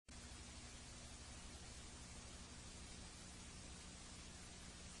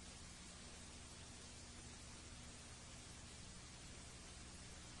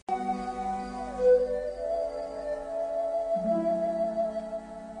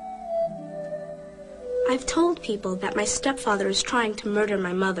I've told people that my stepfather is trying to murder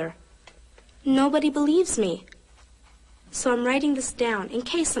my mother. Nobody believes me. So I'm writing this down in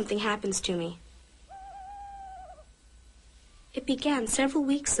case something happens to me. It began several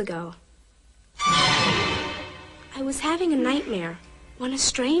weeks ago. I was having a nightmare when a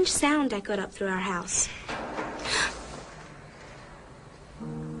strange sound echoed up through our house.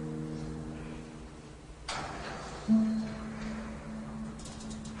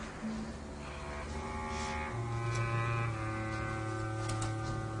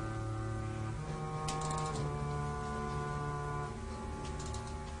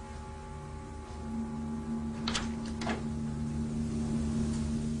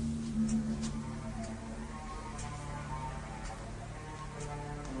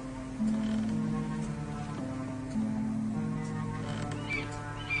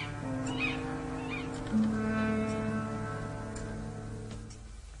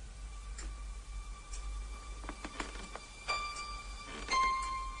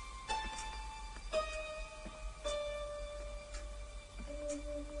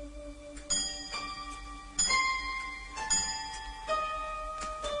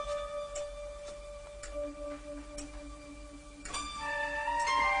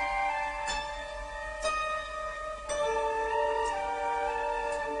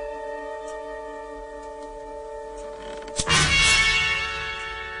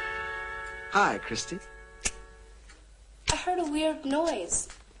 Hi, Christy. I heard a weird noise,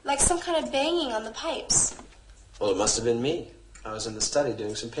 like some kind of banging on the pipes. Well, it must have been me. I was in the study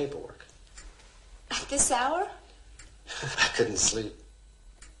doing some paperwork. At this hour? I couldn't sleep.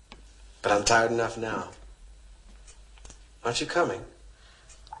 But I'm tired enough now. Aren't you coming?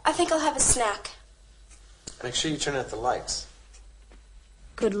 I think I'll have a snack. Make sure you turn out the lights.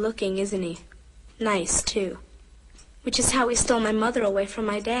 Good looking, isn't he? Nice, too. Which is how he stole my mother away from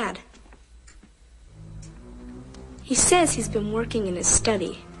my dad. He says he's been working in his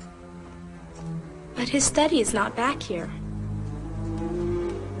study. But his study is not back here.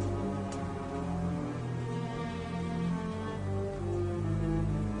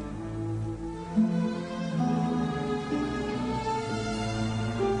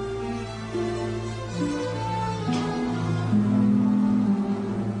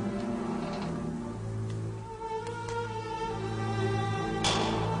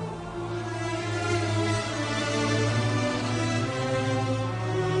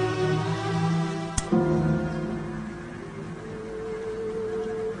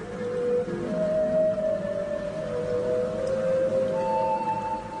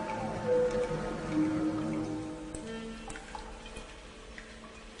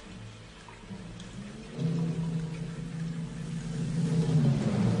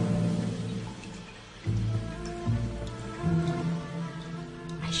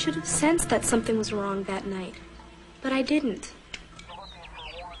 I should have sensed that something was wrong that night, but I didn't.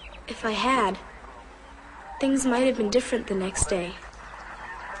 If I had, things might have been different the next day.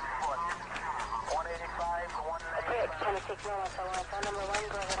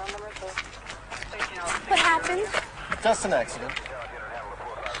 What happened? Just an accident.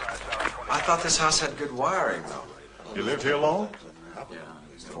 I thought this house had good wiring, though. You lived here long? Yeah,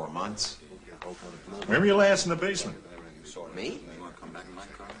 4 months. When were you last in the basement? Me?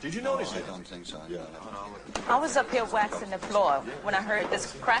 Did you notice it? I don't think so. Yeah. I was up here waxing the floor when I heard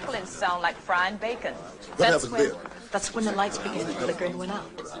this crackling sound like frying bacon. What happened there? That's when the lights began to flicker and went out.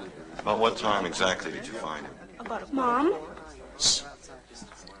 About what time exactly did you find him? Mom? Shh.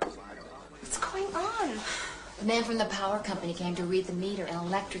 What's going on? The man from the power company came to read the meter and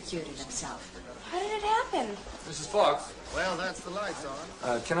electrocuted himself. How did it happen? Mrs. Fox. Well, that's the lights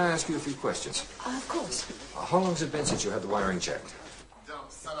on. Can I ask you a few questions? Of course. How long's it been since you had the wiring checked? Dumb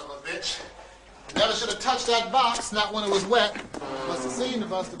son of a bitch. Never should have touched that box, not when it was wet. Must have seen the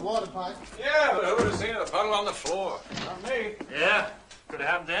busted water pipe. Yeah, but who would have seen a puddle on the floor? Not me. Yeah, could have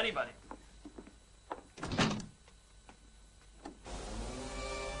happened to anybody.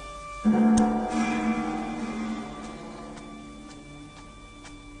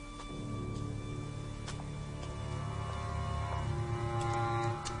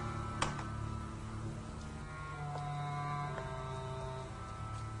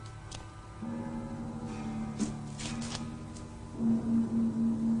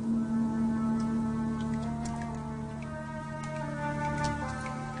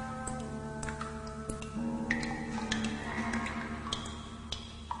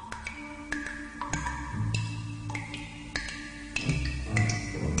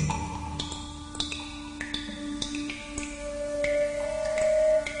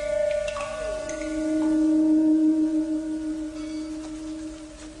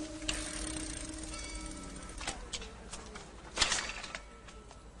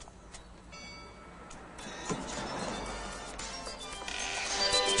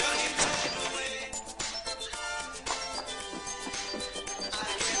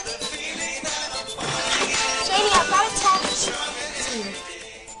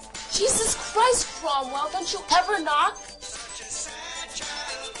 Jesus Christ, Cromwell, don't you ever knock?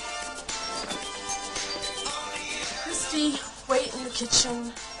 Christy, wait in the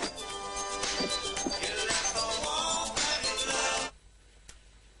kitchen.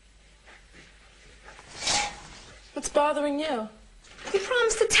 What's bothering you? You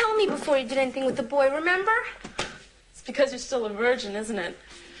promised to tell me before you did anything with the boy, remember? It's because you're still a virgin, isn't it?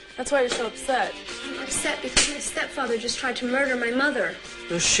 That's why you're so upset. I'm upset because my stepfather just tried to murder my mother.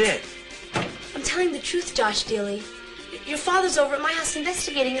 No shit. I'm telling the truth, Josh Dealey. Your father's over at my house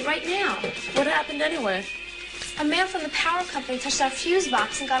investigating it right now. What happened anyway? A man from the power company touched our fuse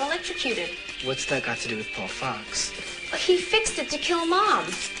box and got electrocuted. What's that got to do with Paul Fox? He fixed it to kill Mom.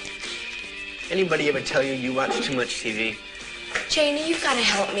 Anybody ever tell you you watch too much TV? Janie, you've got to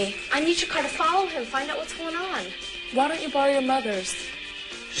help me. I need your car to follow him, find out what's going on. Why don't you borrow your mother's?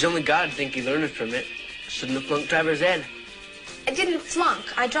 There's only God think he learned it from it. Shouldn't have flunked driver's ed. I didn't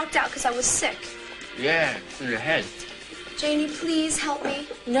flunk. I dropped out because I was sick. Yeah, in the head. Janie, please help me.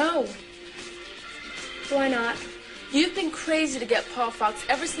 No. Why not? You've been crazy to get Paul Fox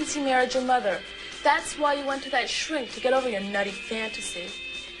ever since he married your mother. That's why you went to that shrink, to get over your nutty fantasy.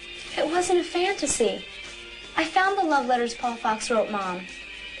 It wasn't a fantasy. I found the love letters Paul Fox wrote Mom.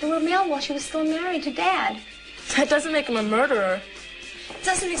 They were mailed while she was still married to Dad. That doesn't make him a murderer. It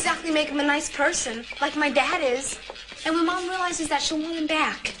doesn't exactly make him a nice person, like my dad is. And when Mom realizes that, she'll want him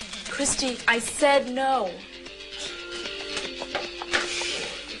back. Christy, I said no.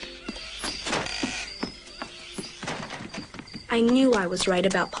 I knew I was right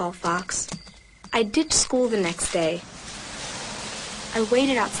about Paul Fox. I ditched school the next day. I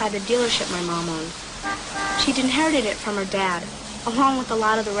waited outside the dealership my mom owned. She'd inherited it from her dad, along with a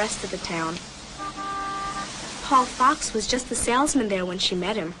lot of the rest of the town. Paul Fox was just the salesman there when she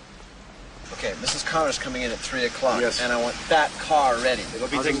met him. Okay, Mrs. Connor's coming in at 3 o'clock. Yes. And I want that car ready. It'll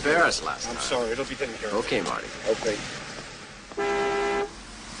be I was taken care of. embarrassed last I'm time. sorry, it'll be taken care of. Okay, Marty. Okay.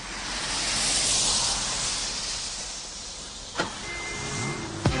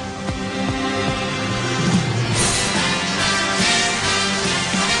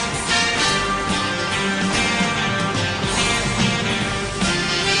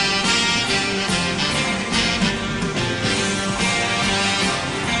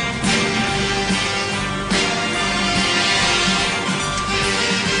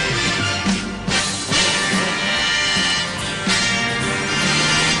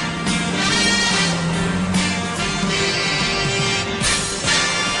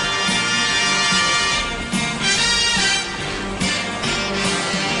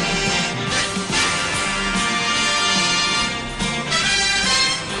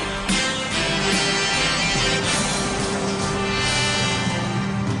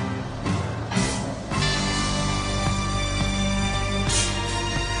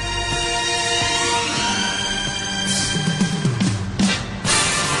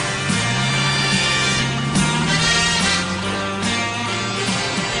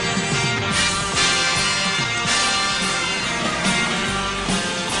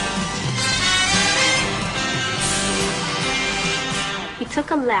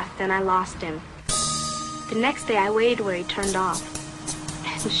 Took a left and I lost him. The next day I waited where he turned off.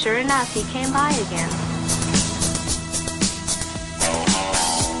 And sure enough, he came by again.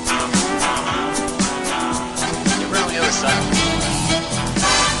 You're on the other side.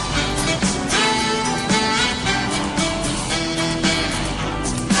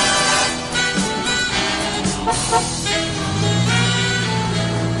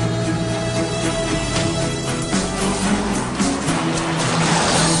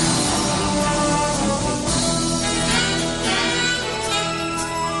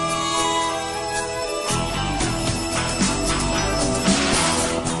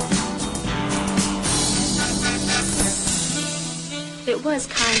 It was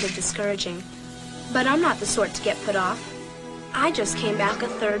kind of discouraging, but I'm not the sort to get put off. I just came back a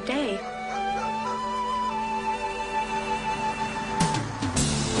third day.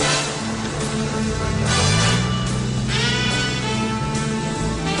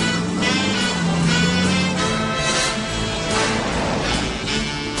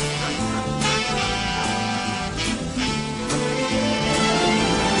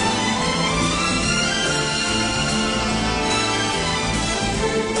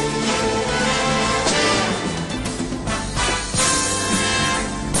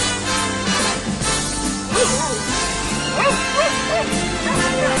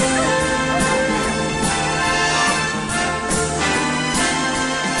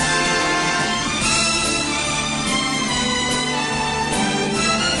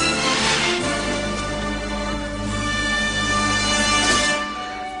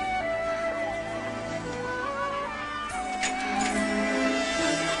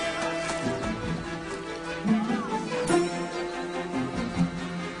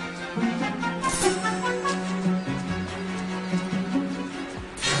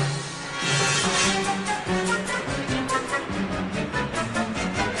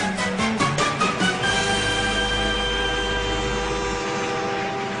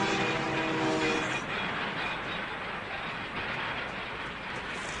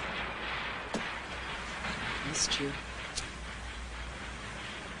 missed you.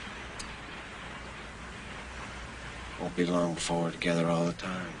 Won't be long before we're together all the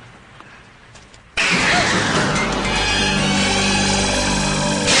time.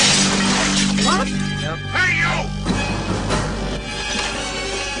 What? Yep. Hey, you!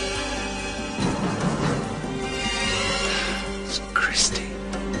 It's Christy.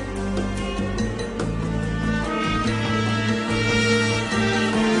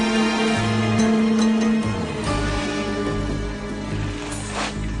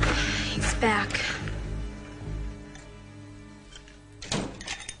 He's back.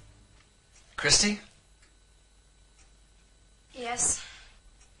 Christy? Yes?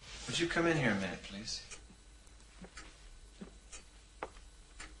 Would you come in here a minute, please?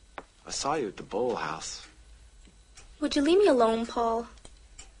 I saw you at the bowl house. Would you leave me alone, Paul?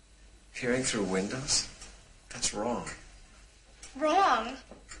 Peering through windows? That's wrong. Wrong?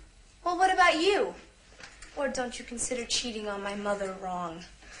 Well, what about you? Or don't you consider cheating on my mother wrong?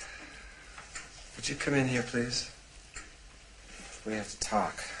 Would you come in here, please? We have to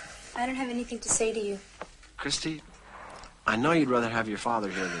talk. I don't have anything to say to you. Christy, I know you'd rather have your father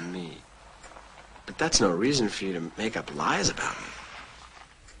here than me. But that's no reason for you to make up lies about me.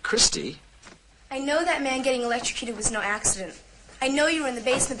 Christy? I know that man getting electrocuted was no accident. I know you were in the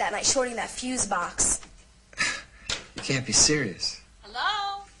basement that night shorting that fuse box. You can't be serious.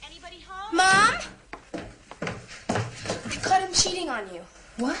 Hello? Anybody home? Mom? I caught him cheating on you.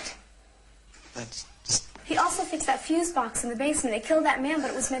 What? That's just... He also fixed that fuse box in the basement. It killed that man, but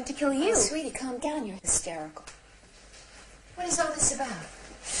it was meant to kill you. Oh, sweetie, calm down. You're hysterical. What is all this about?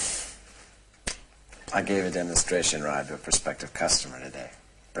 I gave a demonstration ride to a prospective customer today,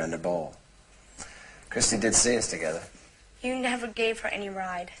 Brenda Bowl. Christy did see us together. You never gave her any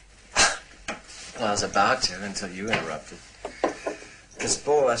ride. Well, I was about to until you interrupted. Miss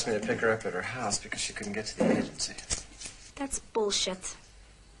Bowl asked me to pick her up at her house because she couldn't get to the agency. That's bullshit.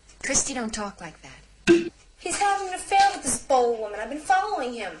 Christy, don't talk like that. He's having an affair with this Bowl woman. I've been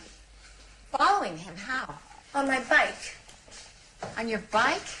following him. Following him? How? On my bike. On your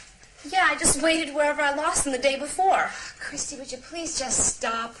bike? Yeah, I just waited wherever I lost him the day before. Christy, would you please just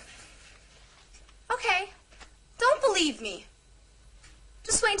stop? Okay. Don't believe me.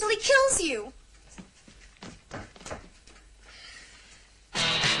 Just wait until he kills you.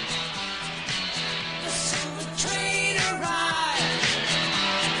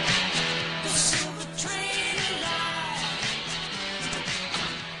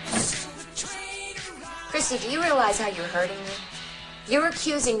 Christy, do you realize how you're hurting me? You're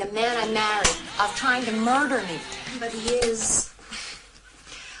accusing the man I married of trying to murder me. But he is.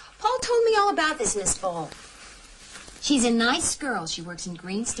 Paul told me all about this, Miss Bowl. She's a nice girl. She works in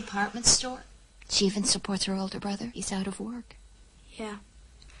Green's department store. She even supports her older brother. He's out of work. Yeah.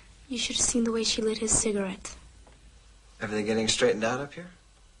 You should have seen the way she lit his cigarette. Everything getting straightened out up here?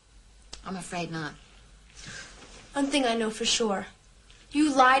 I'm afraid not. One thing I know for sure.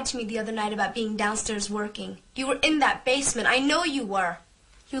 You lied to me the other night about being downstairs working. You were in that basement. I know you were.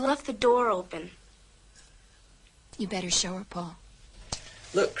 You left the door open. You better show her, Paul.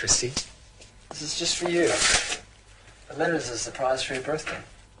 Look, Christy, this is just for you. I meant it as a surprise for your birthday.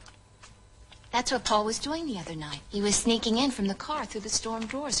 That's what Paul was doing the other night. He was sneaking in from the car through the storm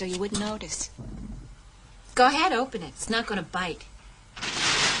door so you wouldn't notice. Go ahead, open it. It's not going to bite.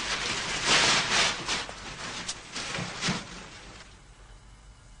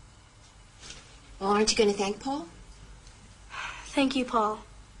 Well, aren't you going to thank Paul? Thank you, Paul.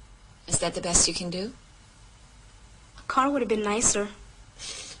 Is that the best you can do? A car would have been nicer.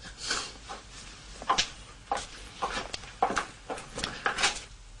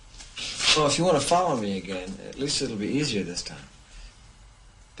 Well, if you want to follow me again, at least it'll be easier this time.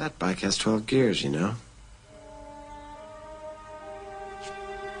 That bike has 12 gears, you know.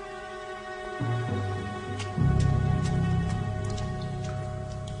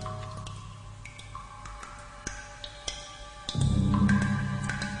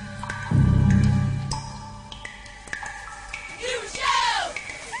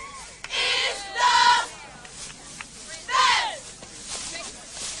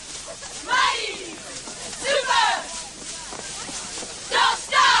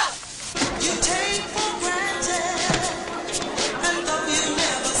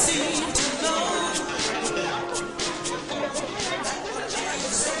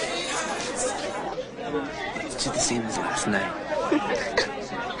 Did the same as last night.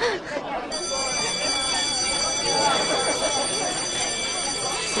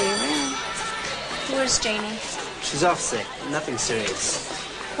 See you around. Where's Janie? She's off sick. Nothing serious.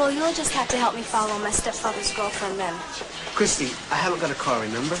 Well, you'll just have to help me follow my stepfather's girlfriend then. Christy, I haven't got a car,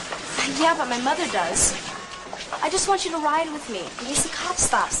 remember? Yeah, but my mother does. I just want you to ride with me in case the cop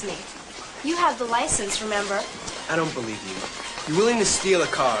stops me. You have the license, remember? I don't believe you. You're willing to steal a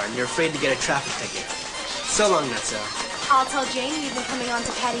car, and you're afraid to get a traffic ticket. So long, Nutso. I'll tell Janie you've been coming on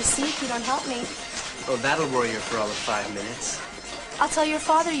to Patty's Sea if you don't help me. Oh, that'll worry her for all of 5 minutes. I'll tell your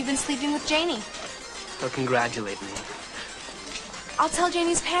father you've been sleeping with Janie. He'll congratulate me. I'll tell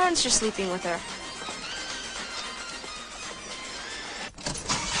Janie's parents you're sleeping with her.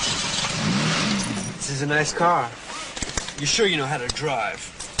 This is a nice car. You sure you know how to drive?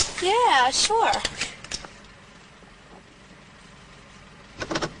 Yeah, sure.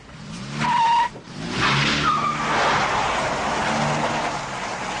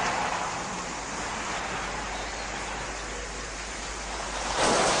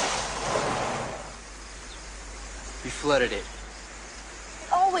 We flooded it. It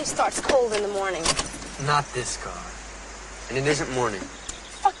always starts cold in the morning. Not this car. And it isn't morning.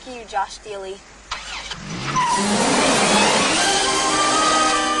 Fuck you, Josh Dealey.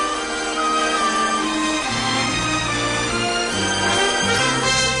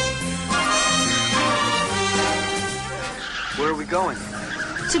 Where are we going?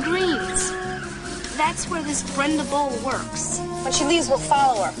 To Green's. That's where this Brenda Bowl works. When she leaves, we'll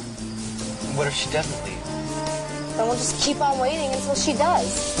follow her. What if she doesn't leave? Then we'll just keep on waiting until she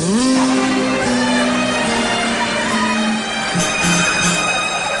does.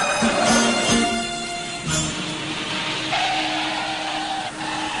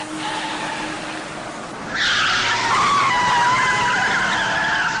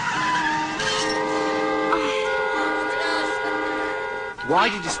 Why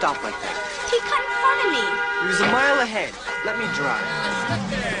did you stop like that? He cut in front of me. He was a mile ahead. Let me drive.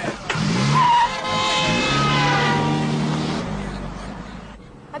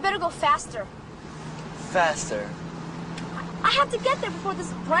 I better go faster. Faster. I have to get there before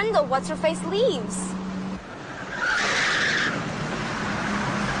this Brenda what's-her-face leaves.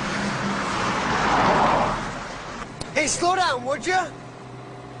 Hey, slow down, would you?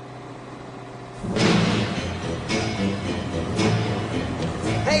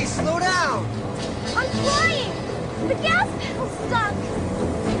 Hey, slow down! I'm flying! The gas pedal's stuck!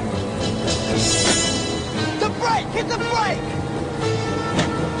 The brake! Hit the brake!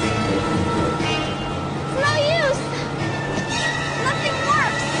 It's no use! Nothing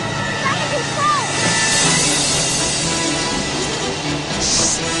works! It's out of control!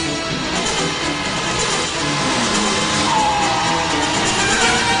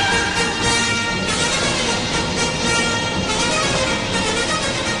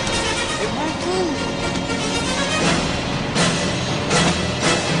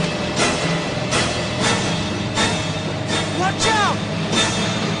 Watch out!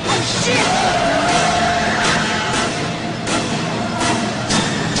 Oh, shit!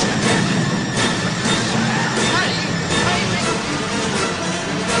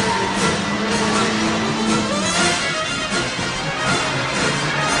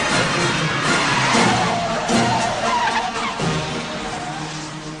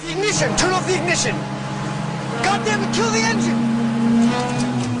 The ignition! Turn off the ignition! God damn it, kill the engine!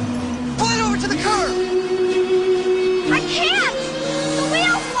 Pull it over to the curb! I can't! The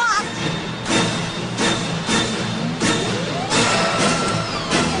wheel's locked!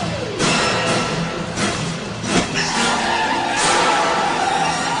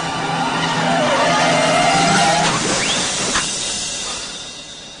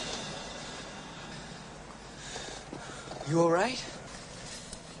 You all right?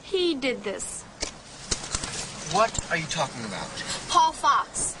 He did this. What are you talking about? Paul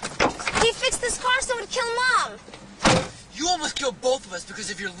Fox. He fixed this car so it would kill Mom. You almost killed both of us because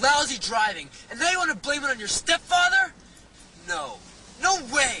of your lousy driving, and now you want to blame it on your stepfather? No. No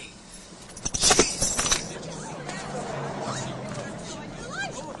way!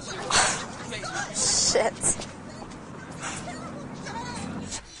 Shit.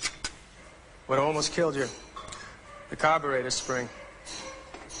 What almost killed you? The carburetor spring.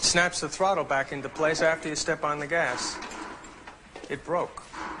 Snaps the throttle back into place after you step on the gas. It broke.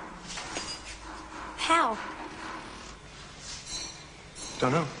 How?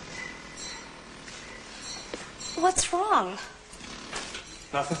 Don't know. What's wrong?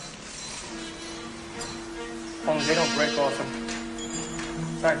 Nothing. Only they don't break often.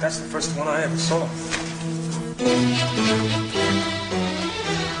 In fact, that's the first one I ever saw.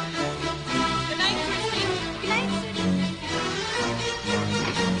 Good night, Christy. Good night,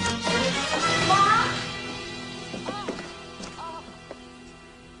 Mom?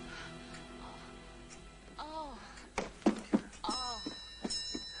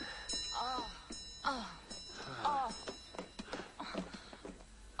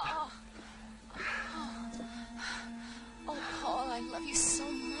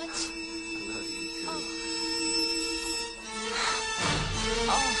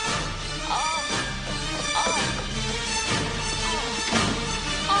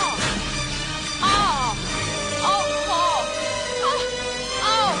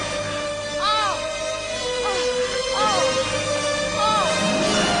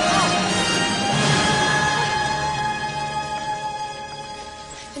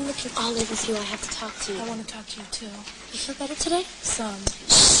 All over you, I have to talk to you. I want to talk to you, too. You feel better today? Some.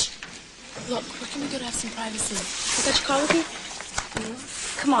 Shh! Look, where can we go to have some privacy? You got your car with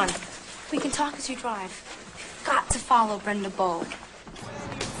you? Come on. We can talk as you drive. You've got to follow Brenda Bowl.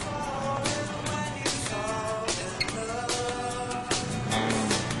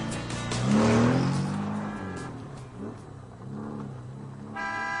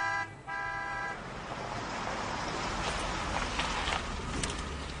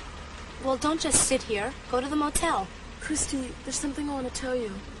 Well, don't just sit here. Go to the motel. Christy, there's something I want to tell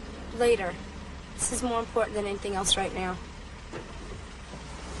you. Later. This is more important than anything else right now.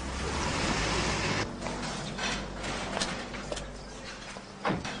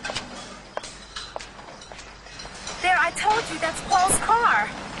 There, I told you, that's Paul's car.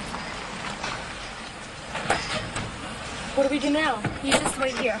 What do we do now? You just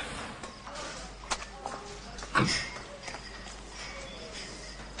wait here.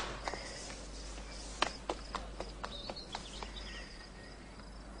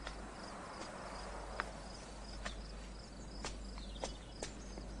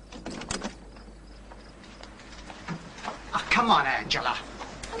 Come on, Angela.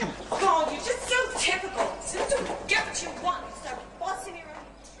 Oh, you're just so typical. As soon as you get what you want, you start bossing me around and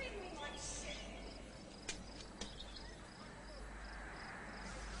treating me like shit.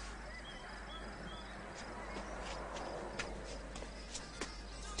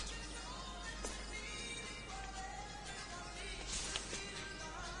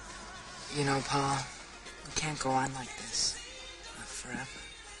 You know, Paul, we can't go on like this. Not forever.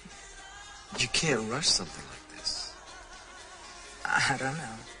 You can't rush something like this. I don't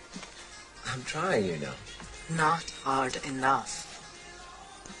know. I'm trying, you know. Not hard enough.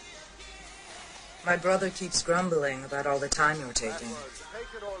 My brother keeps grumbling about all the time you're taking.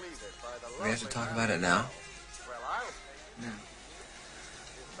 We have to talk about it now? No.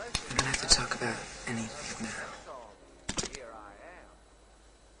 We don't have to talk about anything now.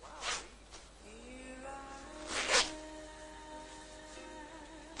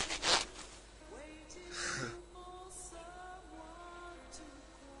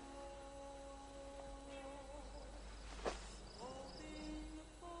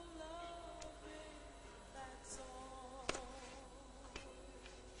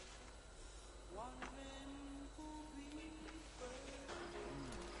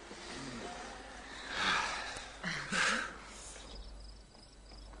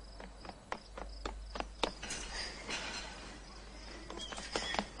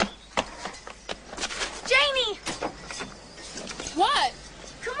 What?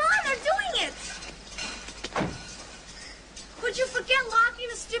 Come on, they're doing it! Would you forget locking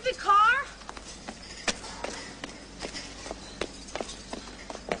the stupid car?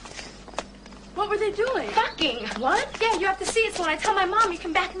 What were they doing? Fucking. What? Yeah, you have to see it, so when I tell my mom, you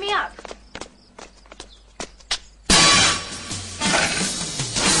can back me up.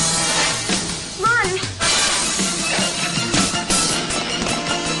 Run!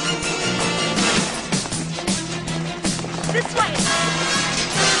 This way!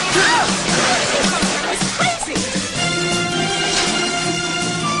 It's crazy!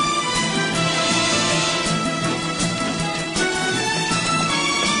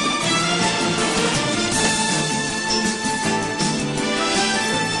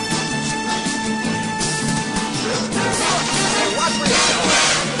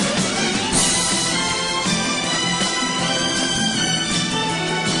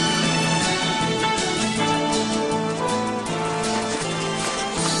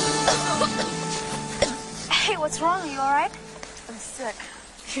 Hey, what's wrong? Are you all right? I'm sick.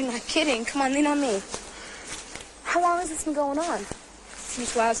 You're not kidding. Come on, lean on me. How long has this been going on?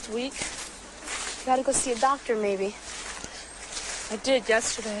 Since last week. You gotta go see a doctor, maybe. I did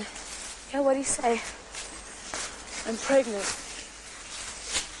yesterday. Yeah, what'd he say? I'm pregnant.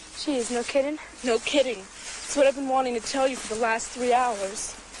 Jeez, no kidding? No kidding. It's what I've been wanting to tell you for the last 3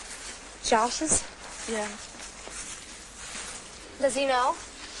 hours. Josh's? Yeah. Does he know?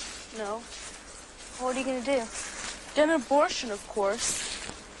 No. What are you gonna do? Get an abortion, of course.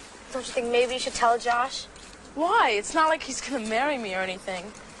 Don't you think maybe you should tell Josh? Why? It's not like he's gonna marry me or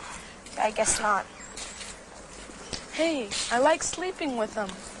anything. I guess not. Hey, I like sleeping with him.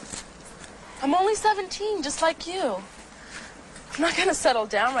 I'm only 17, just like you. I'm not gonna settle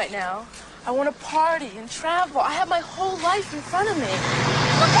down right now. I want to party and travel. I have my whole life in front of me.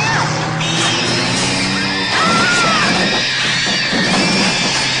 Look out!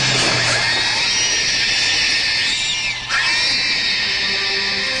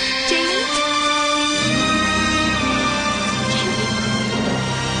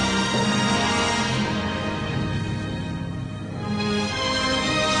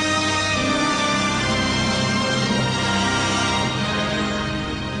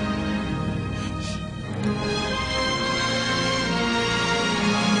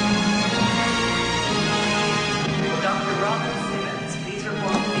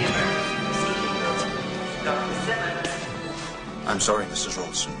 I'm sorry, Mrs.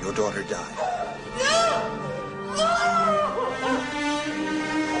 Olson. Your daughter died.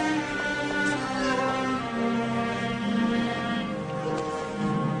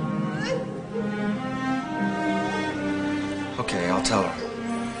 Okay, I'll tell her.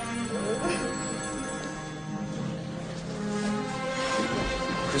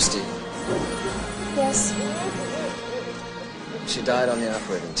 Christy. Yes? She died on the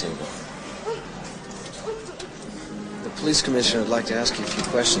operating table. The police commissioner would like to ask you a few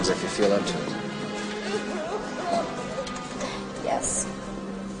questions if you feel up to it. Yes.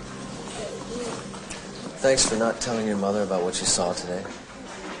 Thanks for not telling your mother about what you saw today.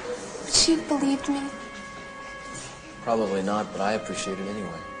 She believed me. Probably not, but I appreciate it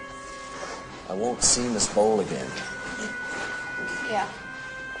anyway. I won't see Miss Bowl again. Yeah.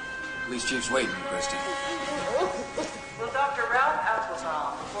 Police chief's waiting, Christy. Will Dr. Ralph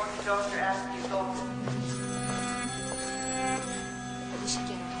Applebaum, before the doctor asks you both? We should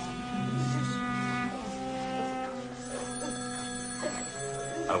get her home.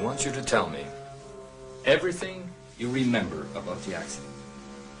 I want you to tell me everything you remember about the accident.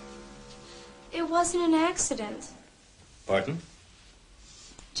 It wasn't an accident. Pardon?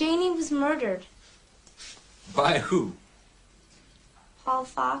 Janie was murdered. By who? Paul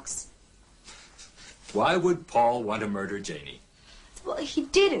Fox. Why would Paul want to murder Janie? Well, he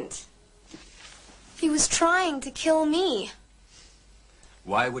didn't. He was trying to kill me.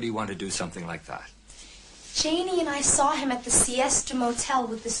 Why would he want to do something like that? Janie and I saw him at the Siesta Motel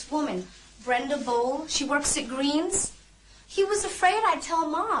with this woman, Brenda Bowl. She works at Green's. He was afraid I'd tell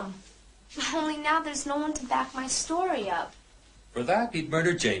Mom. Only now there's no one to back my story up. For that, he'd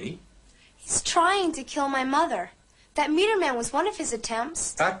murder Janie? He's trying to kill my mother. That meter man was one of his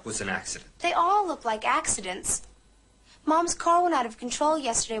attempts. That was an accident. They all look like accidents. Mom's car went out of control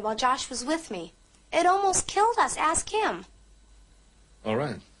yesterday while Josh was with me. It almost killed us. Ask him. All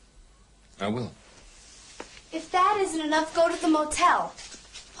right. I will. If that isn't enough, go to the motel.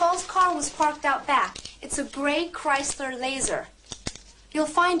 Paul's car was parked out back. It's a gray Chrysler Laser. You'll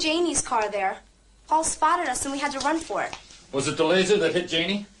find Janie's car there. Paul spotted us and we had to run for it. Was it the laser that hit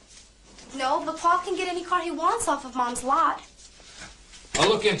Janie? No, but Paul can get any car he wants off of Mom's lot. I'll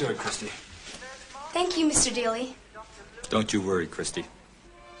look into it, Christy. Thank you, Mr. Daly. Don't you worry, Christy.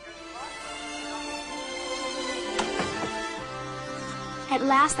 At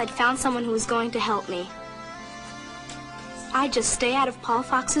last, I'd found someone who was going to help me. I'd just stay out of Paul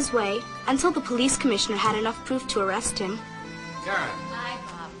Fox's way until the police commissioner had enough proof to arrest him. Karen. Hi,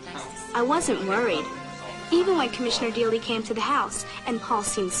 Bob. Nice to see you. I wasn't worried, even when Commissioner Daly came to the house, and Paul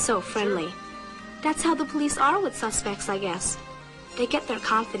seemed so friendly. That's how the police are with suspects, I guess. They get their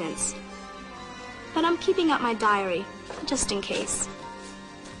confidence. But I'm keeping up my diary, just in case.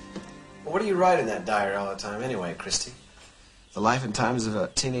 Well, what do you write in that diary all the time anyway, Christy? The life and times of a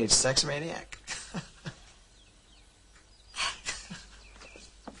teenage sex maniac?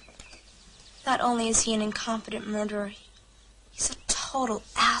 Not only is he an incompetent murderer, he's a total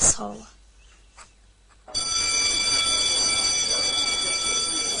asshole.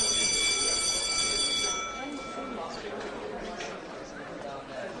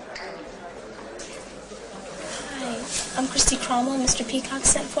 Hi, I'm Christy Cromwell. Mr. Peacock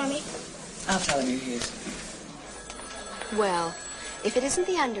sent for me. I'll tell him you're here. Well, if it isn't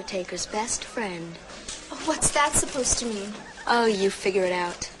the Undertaker's best friend. What's that supposed to mean? Oh, you figure it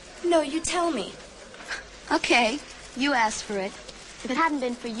out. No, you tell me. Okay, you asked for it. If it hadn't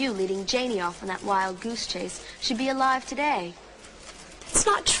been for you leading Janie off on that wild goose chase, she'd be alive today. It's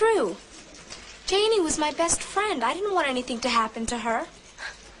not true. Janie was my best friend. I didn't want anything to happen to her.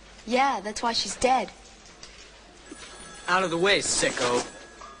 Yeah, that's why she's dead. Out of the way, sicko.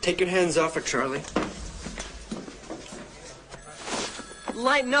 Take your hands off her, Charlie.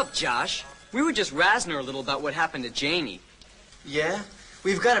 Lighten up, Josh. We were just razzing her a little about what happened to Janie. Yeah?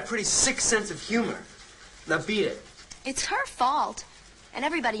 We've got a pretty sick sense of humor. Now beat it. It's her fault. And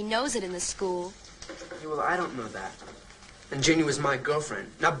everybody knows it in the school. Yeah, well, I don't know that. And Janie was my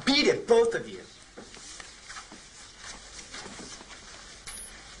girlfriend. Now beat it, both of you.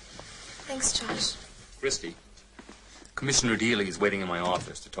 Thanks, Josh. Christy, Commissioner Dealey is waiting in my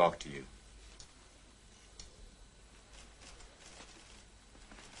office to talk to you.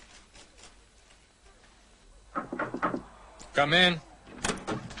 Come in.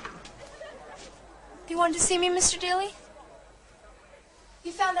 You wanted to see me, Mr. Daly?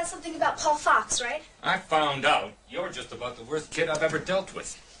 You found out something about Paul Fox, right? I found out you're just about the worst kid I've ever dealt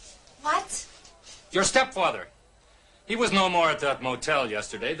with. What? Your stepfather. He was no more at that motel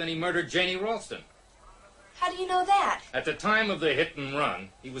yesterday than he murdered Janie Ralston. How do you know that? At the time of the hit and run,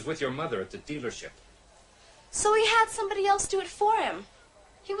 he was with your mother at the dealership. So he had somebody else do it for him.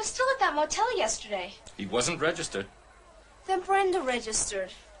 He was still at that motel yesterday. He wasn't registered. Then Brenda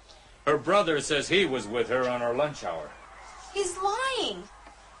registered. Her brother says he was with her on her lunch hour. He's lying.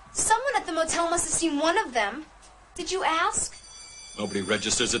 Someone at the motel must have seen one of them. Did you ask? Nobody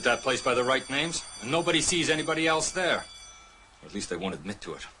registers at that place by the right names, and nobody sees anybody else there. Or at least they won't admit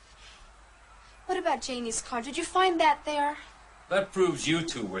to it. What about Janie's car? Did you find that there? That proves you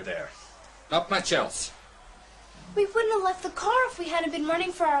two were there. Not much else. We wouldn't have left the car if we hadn't been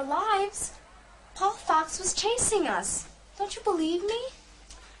running for our lives. Paul Fox was chasing us. Don't you believe me?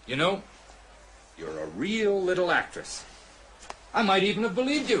 You know, you're a real little actress. I might even have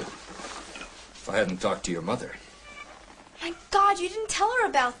believed you if I hadn't talked to your mother. My God, you didn't tell her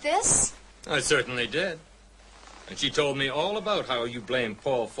about this. I certainly did. And she told me all about how you blamed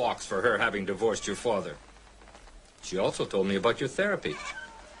Paul Fox for her having divorced your father. She also told me about your therapy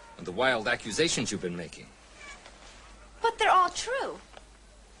and the wild accusations you've been making. But they're all true.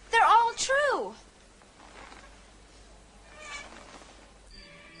 They're all true.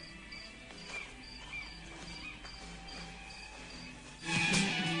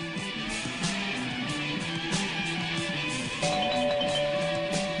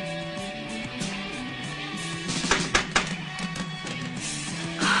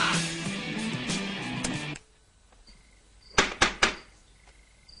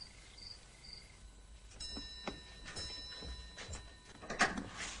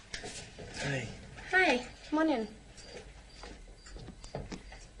 Hi. Hi, come on in.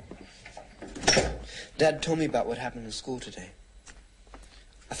 Dad told me about what happened in school today.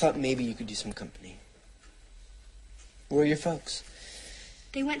 I thought maybe you could use some company. Where are your folks?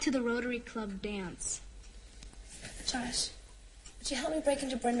 They went to the Rotary Club dance. Josh, would you help me break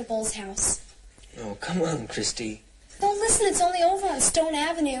into Brenda Bull's house? Oh, come on, Christy. No, listen, it's only over on Stone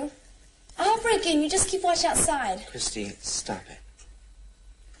Avenue. I'll break in. You just keep watch outside. Christy, stop it.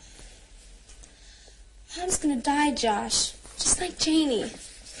 Mom's gonna die, Josh. Just like Janie.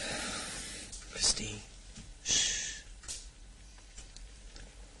 Christy. Shh.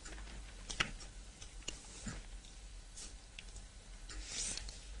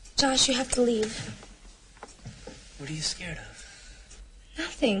 Josh, you have to leave. What are you scared of?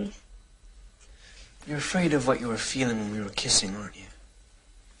 Nothing. You're afraid of what you were feeling when we were kissing, aren't you?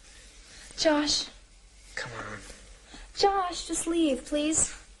 Josh. Come on. Josh, just leave,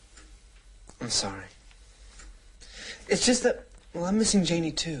 please. I'm sorry. It's just that, well, I'm missing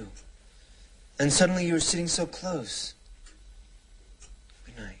Janie too. And suddenly you were sitting so close.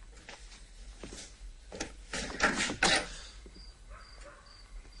 Good night.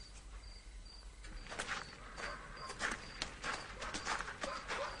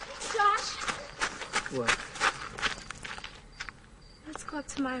 Josh, What? let's go up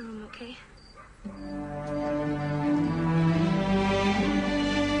to my room, okay?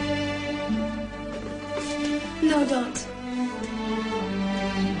 No, don't.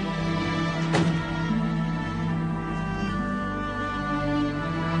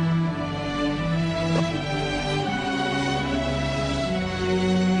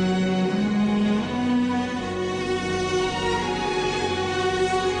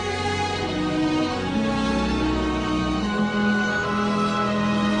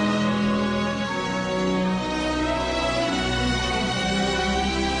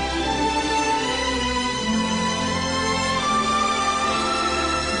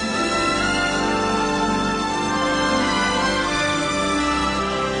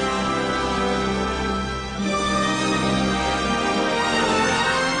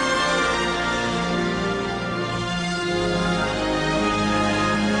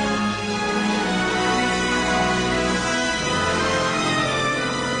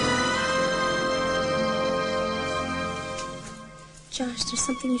 Josh, there's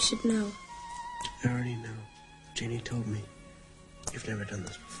something you should know. I already know. Janie told me. You've never done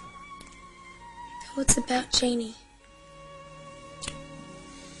this before. No, it's about Janie.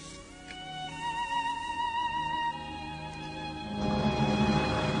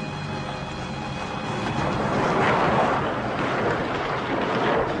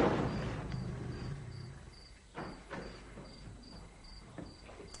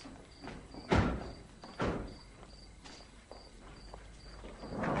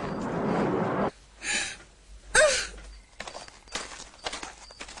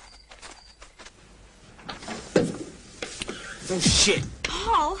 Oh, shit.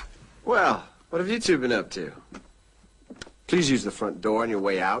 Paul! Well, what have you two been up to? Please use the front door on your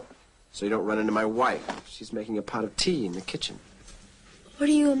way out so you don't run into my wife. She's making a pot of tea in the kitchen. What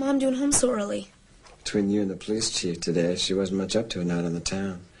are you and Mom doing home so early? Between you and the police chief today, she wasn't much up to a night on the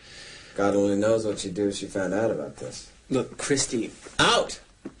town. God only knows what she'd do if she found out about this. Look, Christy, out!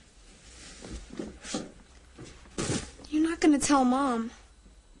 You're not gonna tell Mom.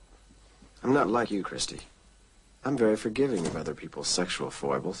 I'm not like you, Christy. I'm very forgiving of other people's sexual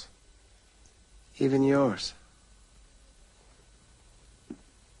foibles. Even yours.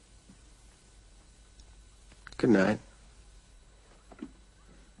 Good night.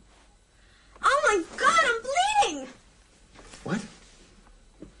 Oh my God, I'm bleeding! What?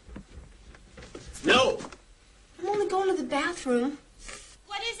 No! I'm only going to the bathroom.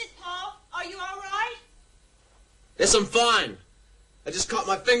 What is it, Paul? Are you all right? Yes, I'm fine. I just caught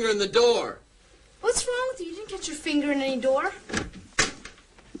my finger in the door. What's wrong with you? You didn't get your finger in any door.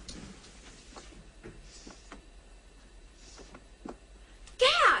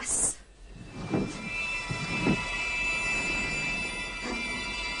 Gas!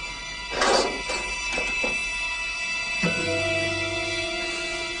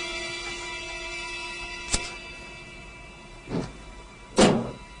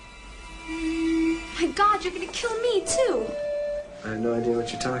 My God, you're gonna kill me, too. I have no idea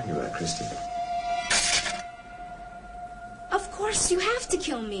what you're talking about, Christy. Of course, you have to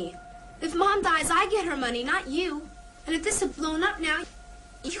kill me. If Mom dies, I get her money, not you. And if this had blown up now,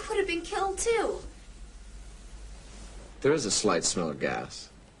 you would have been killed, too. There is a slight smell of gas.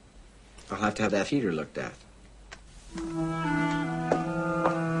 I'll have to have that heater looked at.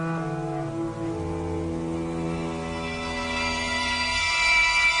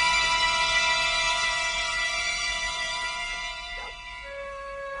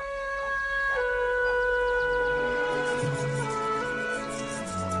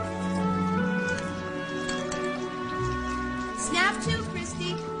 Snap to,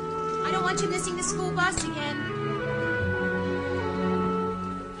 Christy. I don't want you missing the school bus again.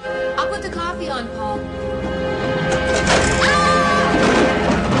 I'll put the coffee on, Paul.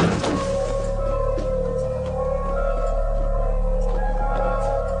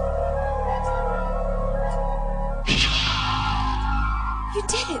 You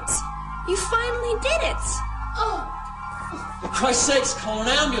did it. You finally did it. Oh! For Christ's sakes, call an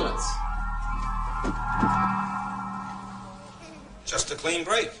ambulance. Just a clean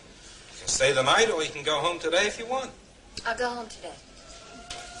break. You can stay the night or you can go home today if you want. I'll go home today.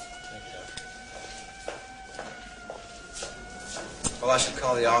 Well, I should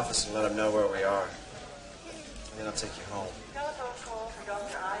call the office and let them know where we are. And then I'll take you home. Telephone call for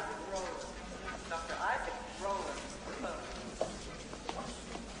Dr. Isaac Rowland. Dr. Isaac Rowland.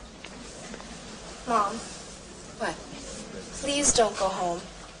 Mom, What? please don't go home.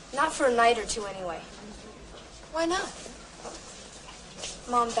 Not for a night or two, anyway. Why not?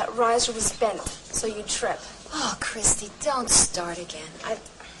 Mom, that riser was bent, so you'd trip. Oh, Christy, don't start again.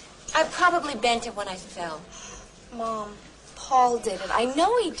 I probably bent it when I fell. Mom, Paul did it. I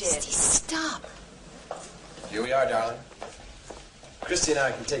know he did. Christy, stop. Here we are, darling. Christy and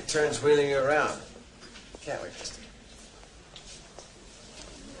I can take turns wheeling you around. Can't we, Christy?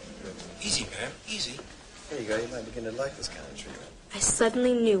 Easy, ma'am. Easy. There you go. You might begin to like this kind of treatment. I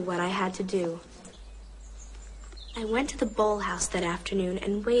suddenly knew what I had to do. I went to the bowl house that afternoon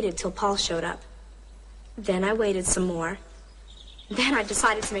and waited till Paul showed up. Then I waited some more. Then I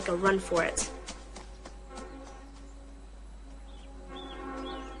decided to make a run for it.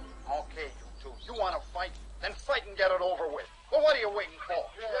 Okay, you two. You want to fight? Then fight and get it over with. Well, what are you waiting for?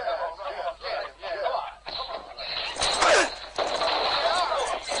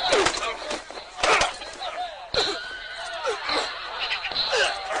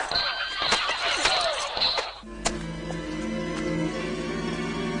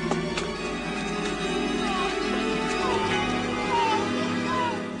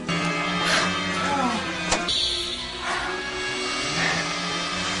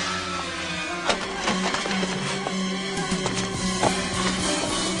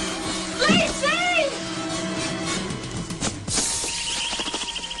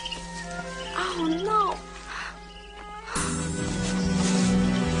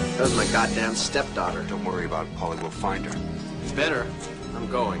 That was my goddamn stepdaughter. Don't worry about it, Polly. We'll find her. Better. I'm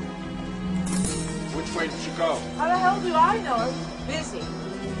going. Which way did you go? How the hell do I know? I'm busy.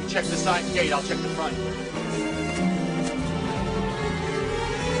 You check the side gate, I'll check the front.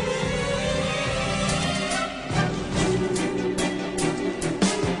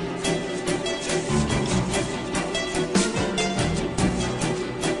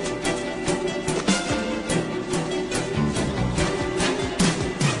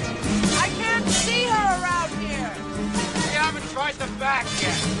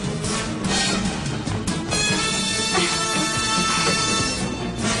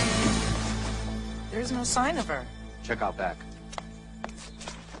 There's no sign of her. Check out back.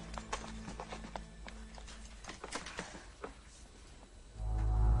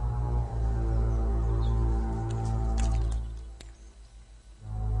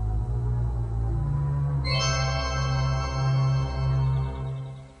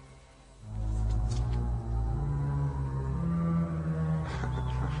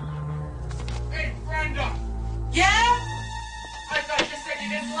 Hey, Brenda! Yeah? I thought you said you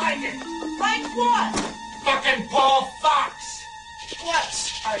didn't like it. Like what? Fucking Paul Fox!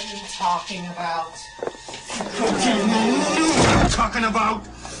 What are you talking about? Talking about?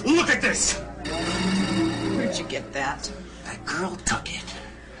 Look at this! Where'd you get that? That girl took it.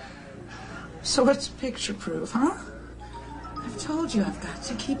 So it's picture proof, huh? I've told you I've got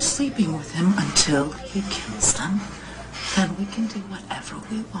to keep sleeping with him until he kills them. Then we can do whatever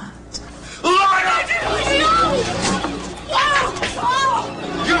we want.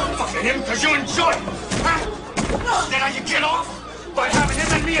 You're fucking him because you enjoy it, huh? Then how you get off? By having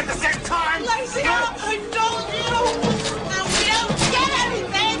him and me at the same time? Lacey, I told you! Now, we don't get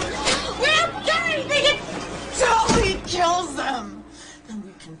anything! We don't get anything until he kills them! Then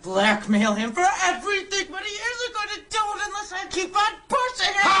we can blackmail him for everything, but he isn't going to do it unless I keep on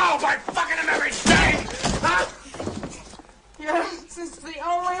pushing him! How? By fucking him every day? Huh? Yes, it's the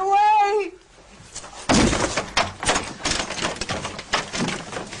only way!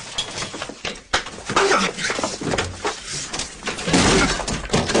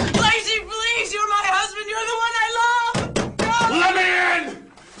 Lacey, please, you're my husband. You're the one I love. No. Let me in!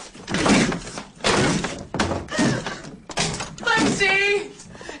 Lacey,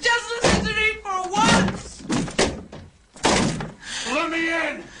 just listen to me for once. Let me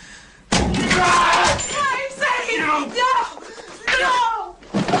in! Lacey! No!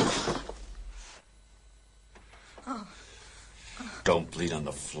 No! Don't bleed on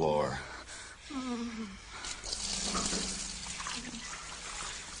the floor.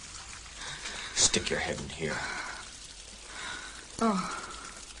 Stick your head in here. Oh.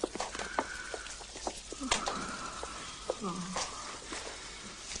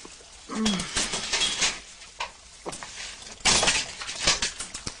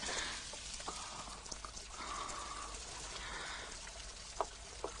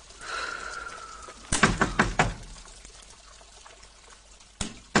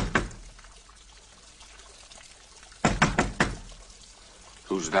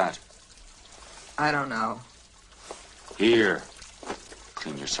 Who's that? I don't know. Here.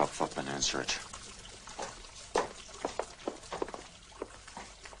 Clean yourself up and answer it.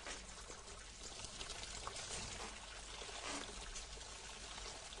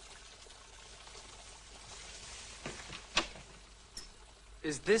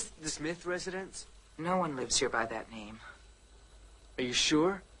 Is this the Smith residence? No one lives here by that name. Are you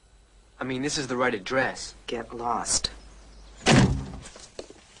sure? I mean, this is the right address. Get lost.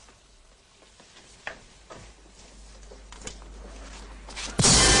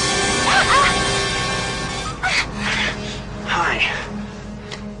 Hi.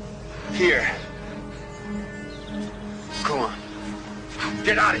 Here. Go on.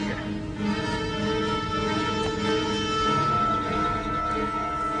 Get out of here.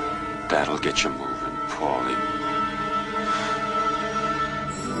 That'll get you moving, Paulie.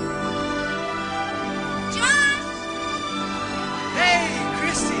 Hey,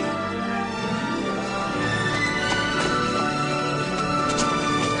 Christy.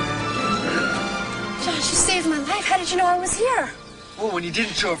 Josh, you saved my life. How did you know I was here? Well, when you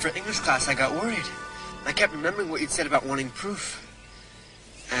didn't show up for English class, I got worried. I kept remembering what you'd said about wanting proof.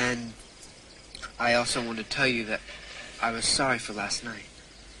 And I also wanted to tell you that I was sorry for last night.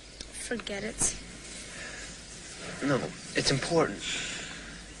 Forget it. No, it's important.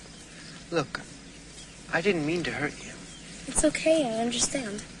 Look, I didn't mean to hurt you. It's okay, I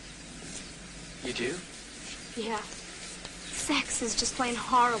understand. You do? Yeah. Sex is just plain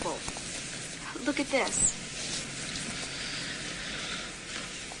horrible. Look at this.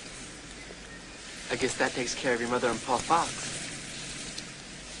 I guess that takes care of your mother and Paul Fox.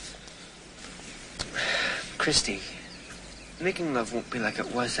 Christy, making love won't be like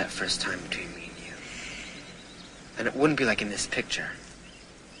it was that first time between me and you. And it wouldn't be like in this picture.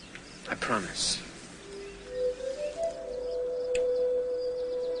 I promise.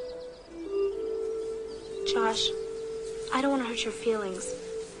 Josh, I don't want to hurt your feelings.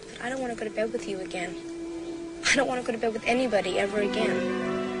 But I don't want to go to bed with you again. I don't want to go to bed with anybody ever again.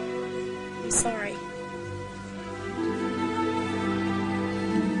 I'm sorry.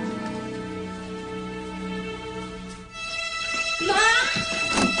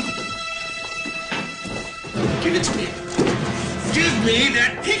 Give it to me. Give me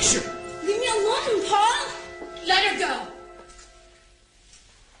that picture. Leave me alone, Paul! Let her go!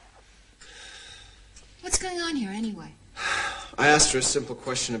 What's going on here, anyway? I asked her a simple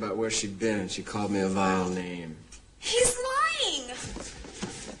question about where she'd been, and she called me a vile name. He's lying!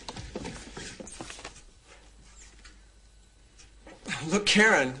 Look,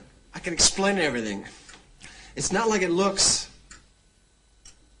 Karen, I can explain everything. It's not like it looks.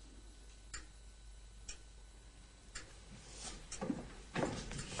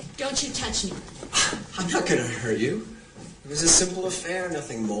 Don't you touch me. I'm not gonna hurt you. It was a simple affair,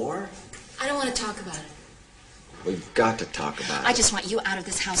 nothing more. I don't want to talk about it. We've got to talk about it. I just want you out of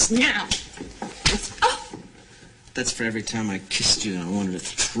this house now. That's for every time I kissed you and I wanted to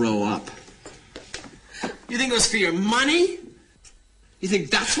throw up. You think it was for your money? You think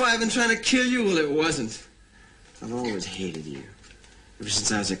that's why I've been trying to kill you? Well, it wasn't. I've always hated you. Ever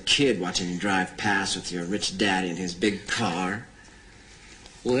since I was a kid watching you drive past with your rich daddy in his big car.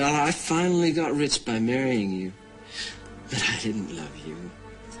 Well, I finally got rich by marrying you. But I didn't love you.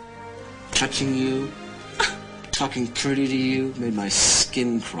 Touching you, talking pretty to you, made my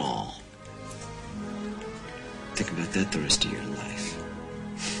skin crawl. Think about that the rest of your life.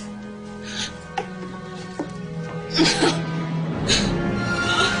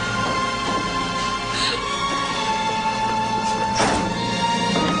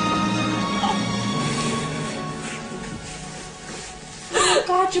 Oh,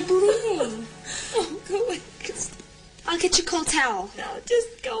 God, you're bleeding. Oh, go away. I'll get you a cold towel. No,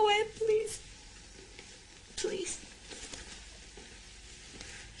 just go away, please. Please.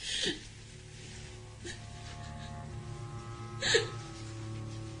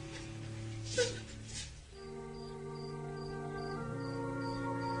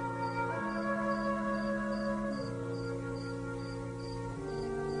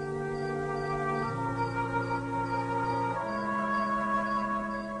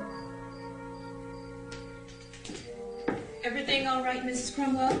 Everything all right, Mrs.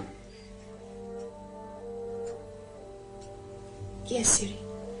 Cromwell? Yes, Siri.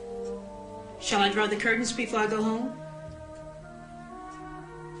 Shall I draw the curtains before I go home?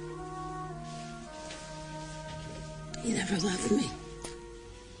 You never loved me.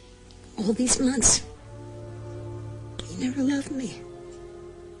 All these months, you never loved me.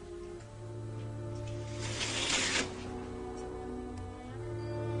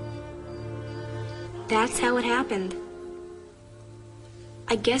 That's how it happened.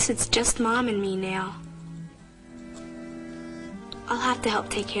 I guess it's just Mom and me now. I'll have to help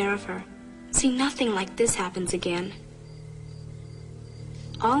take care of her. See, nothing like this happens again.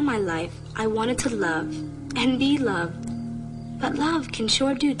 All my life, I wanted to love and be loved. But love can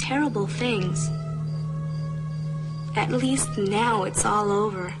sure do terrible things. At least now it's all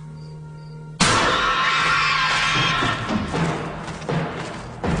over.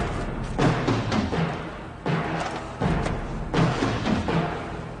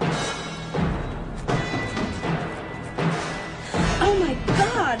 Oh, my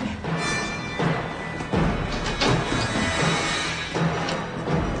God!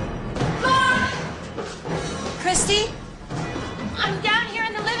 Mom! Christy? I'm down here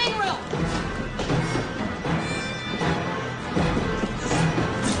in the living room.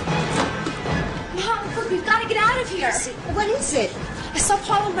 Mom, look, we've got to get out of here. What is it? I saw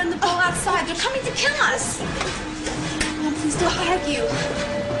Paul and Brenda Bull outside. They're coming to kill us. Mom, please don't argue.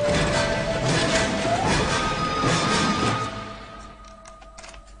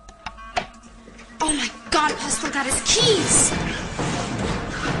 Oh my God, Paul still got his keys.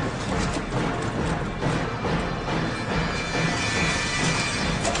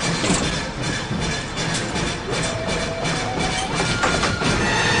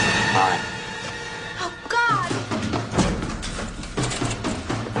 Hi. Oh, God.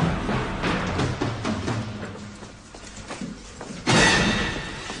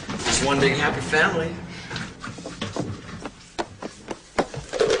 It's one big happy family.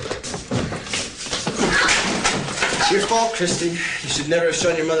 It's your fault, Christy. You should never have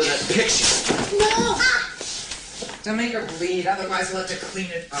shown your mother that picture. No! Don't make her bleed, otherwise we'll have to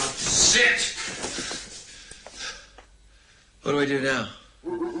clean it up. Sit! What do we do now?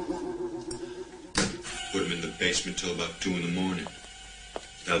 Put him in the basement till about 2 in the morning.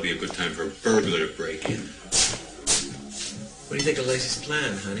 That'll be a good time for a burglar to break in. What do you think of Lacey's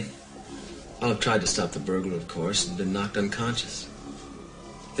plan, honey? I've tried to stop the burglar, of course, and been knocked unconscious.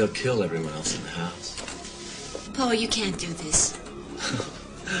 He'll kill everyone else in the house. Paul, you can't do this.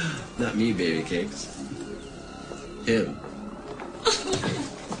 Not me, baby cakes. Him.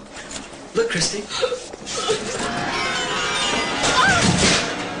 Look, Christy.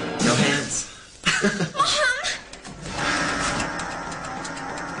 No hands.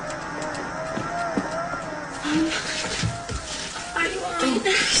 Mom? Are you all right?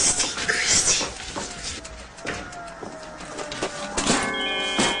 Christy.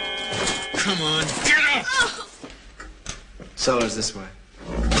 Come on, get up! Oh. Cellar's this way.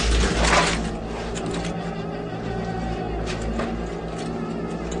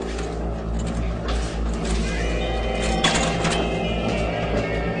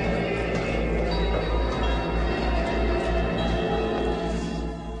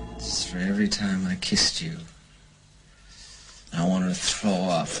 Just for every time I kissed you, I wanted to throw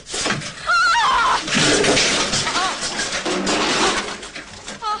up.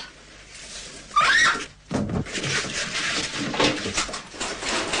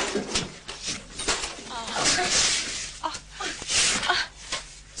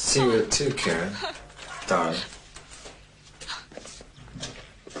 See you too, Karen. Darling.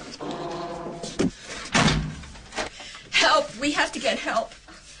 Help! We have to get help.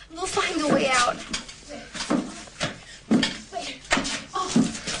 We'll find a way out. Wait. Oh.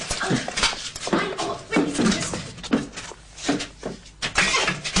 Wait.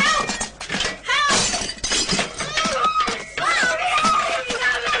 Help! Help!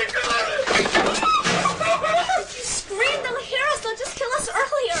 You scream, they'll hear us. They'll just kill us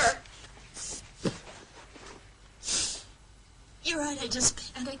earlier. You're right, I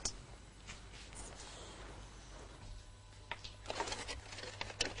just panicked.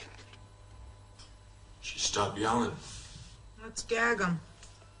 Stop yelling. Let's gag him.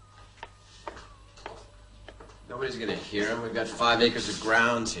 Nobody's gonna hear him. We've got 5 acres of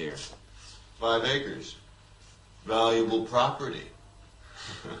grounds here. 5 acres. Valuable property.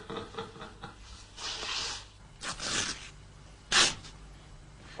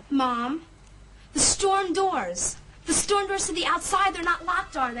 Mom, the storm doors. The storm doors to the outside, they're not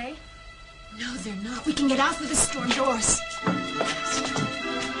locked, are they? No, they're not. We can get out through the storm doors.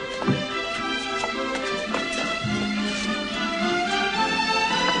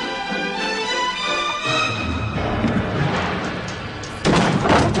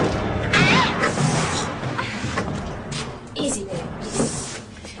 Easy, baby.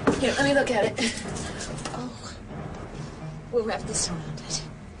 Here, let me look at it. Oh. We'll wrap this around it.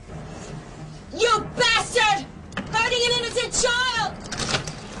 You bastard! Hurting an innocent child!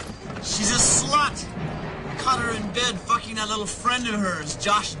 She's a slut. Caught her in bed fucking that little friend of hers,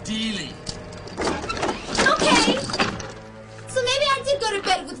 Josh Dealey. Okay. So maybe I did go to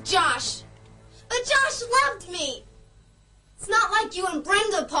bed with Josh. But Josh loved me. It's not like you and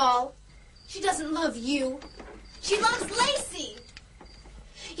Brenda, Paul. She doesn't love you. She loves Lacey.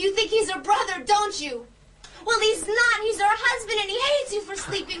 You think he's her brother, don't you? Well, he's not. He's her husband, and he hates you for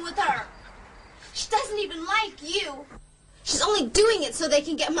sleeping with her. She doesn't even like you. She's only doing it so they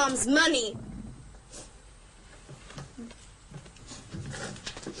can get Mom's money.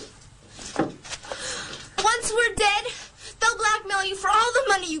 Once we're dead, they'll blackmail you for all the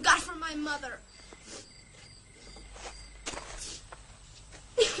money you got from my mother.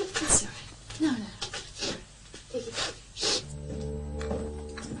 I'm sorry. No.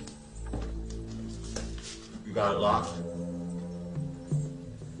 You got it locked?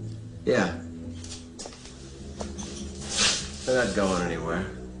 Yeah. They're not going anywhere.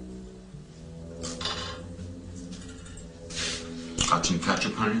 Got some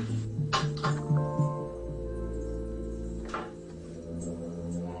ketchup, honey?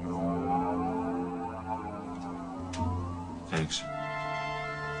 Thanks.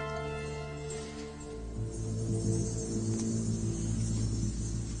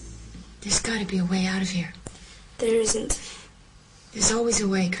 There's got to be a way out of here. There isn't. There's always a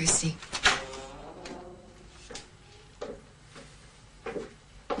way, Christy.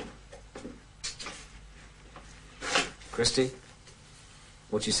 Christy,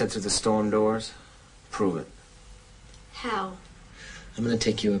 what you said through the storm doors, prove it. How? I'm gonna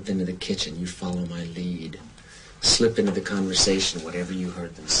take you up into the kitchen. You follow my lead. Slip into the conversation, whatever you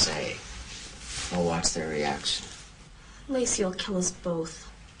heard them say. I'll watch their reaction. Lacey will kill us both.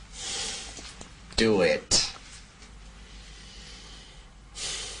 Do it.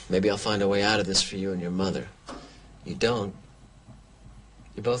 Maybe I'll find a way out of this for you and your mother. You don't,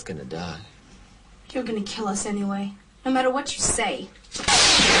 you're both gonna die. You're gonna kill us anyway, no matter what you say.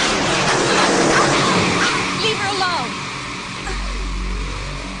 Leave her alone.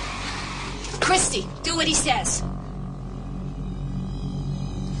 Christy, do what he says.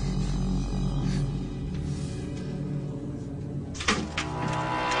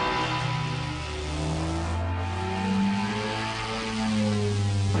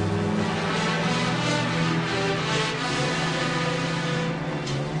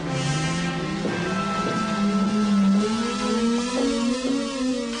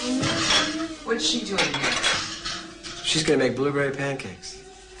 What's she doing here? She's gonna make blueberry pancakes.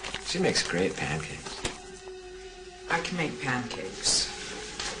 She makes great pancakes. I can make pancakes.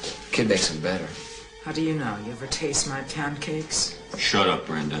 Kid makes them better. How do you know? You ever taste my pancakes? Shut up,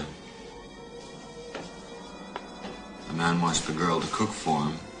 Brenda. A man wants the girl to cook for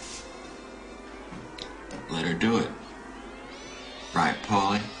him. Let her do it. Right,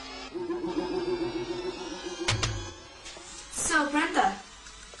 Paulie? So, Brenda,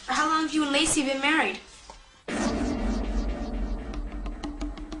 how long have you and Lacey been married?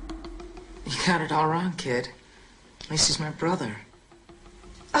 You got it all wrong, kid. Lacey's my brother.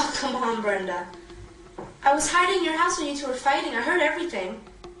 Oh, come on, Brenda. I was hiding in your house when you two were fighting. I heard everything.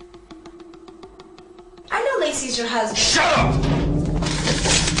 I know Lacey's your husband. Shut up!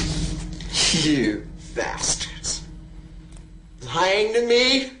 You bastards. Lying to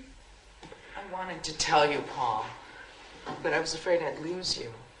me? I wanted to tell you, Paul, but I was afraid I'd lose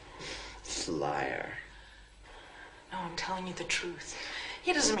you. Liar. No, I'm telling you the truth.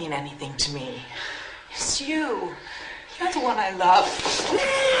 He doesn't mean anything to me. It's you. You're the one I love.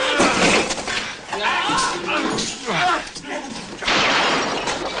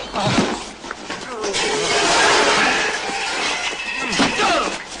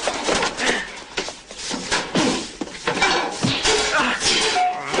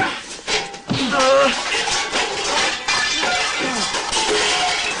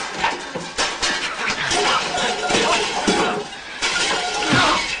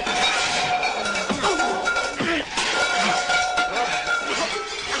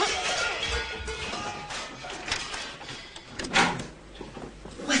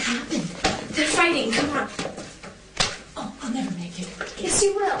 What happened? They're fighting. Come on. Oh, I'll never make it. Yes,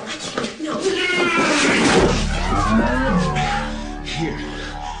 you will. I can't. No. Here.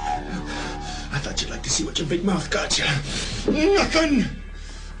 I thought you'd like to see what your big mouth got you. Nothing.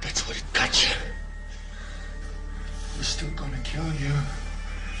 That's what it got you. We're still gonna kill you.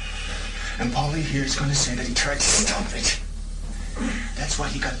 And Paulie here is gonna say that he tried to stop it. That's why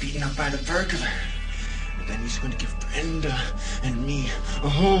he got beaten up by the burglar. But then he's gonna give Brenda and me a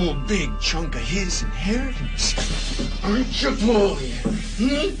whole big chunk of his inheritance. Aren't you, Paulie?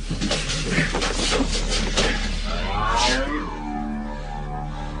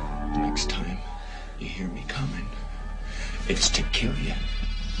 Next time you hear me coming, it's to kill you.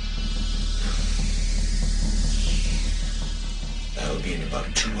 That'll be in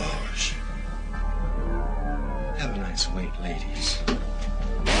about 2 hours. Have a nice wait, ladies.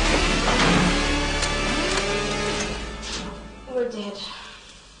 We're dead.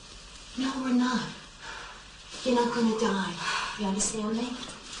 No, we're not. You're not gonna die. You understand me?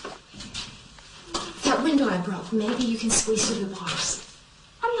 That window I broke, maybe you can squeeze through the bars.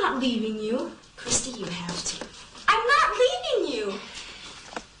 I'm not leaving you. Christy, you have to. I'm not leaving you.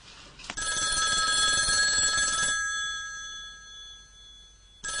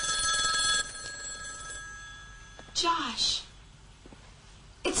 Josh.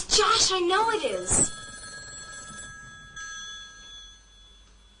 It's Josh. I know it is.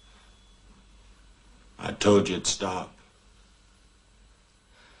 I told you it'd stop.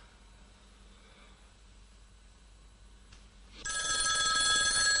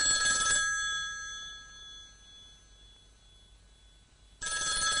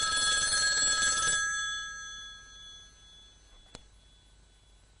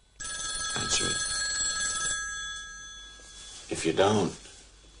 Answer it. If you don't,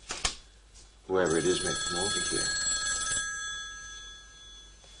 whoever it is may come over here.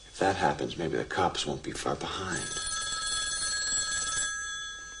 If that happens, maybe the cops won't be far behind.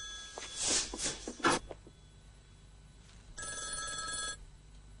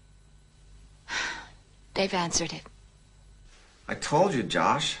 They've answered it. I told you,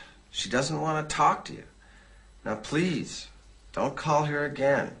 Josh. She doesn't want to talk to you. Now, please, don't call her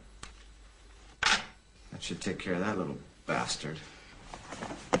again. That should take care of that little bastard.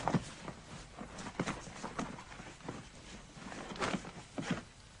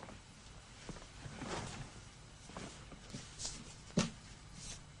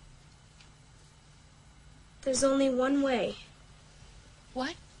 There's only one way.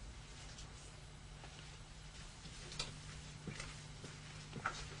 What?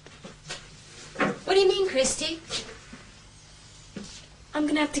 What do you mean, Christy? I'm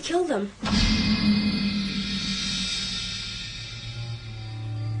gonna have to kill them.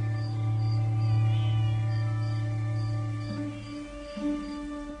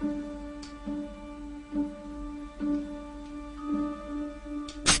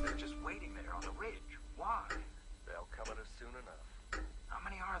 They're just waiting there on the ridge. Why? They'll come at us soon enough. How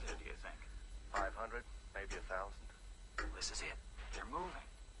many are there, do you think? 500, maybe 1,000. This is it. They're moving.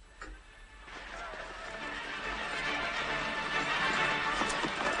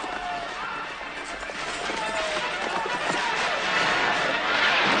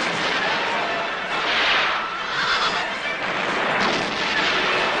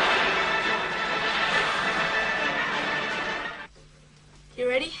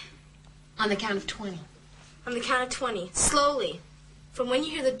 On the count of 20. On the count of 20. Slowly. From when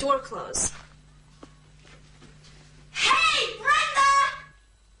you hear the door close. Hey, Brenda!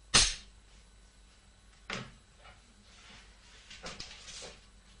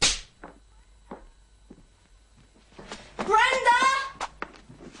 Brenda!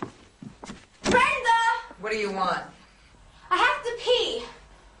 Brenda! What do you want? I have to pee.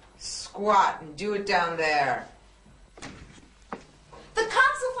 Squat and do it down there. The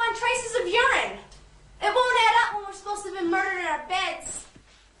cops will find traces of urine. It won't add up when we're supposed to have been murdered in our beds.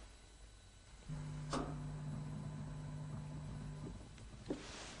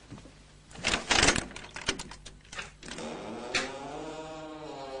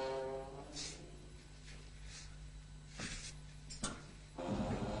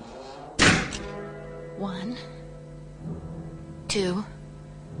 One, 2,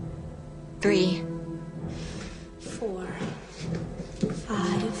 3, 4,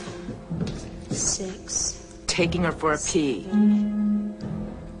 5, 6. Taking her for a pee.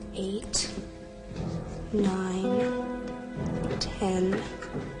 8, 9, 10,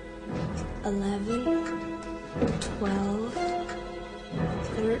 11, 12,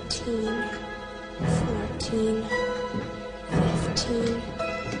 13, 14, 15,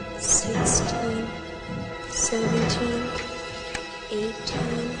 16, 17, 18,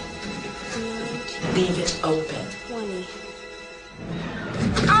 19. Leave it open. 20.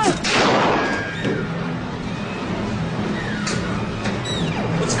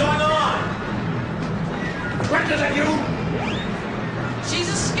 What's going on? Brenda, that you? She's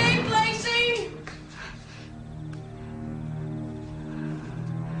escaped, Lacey!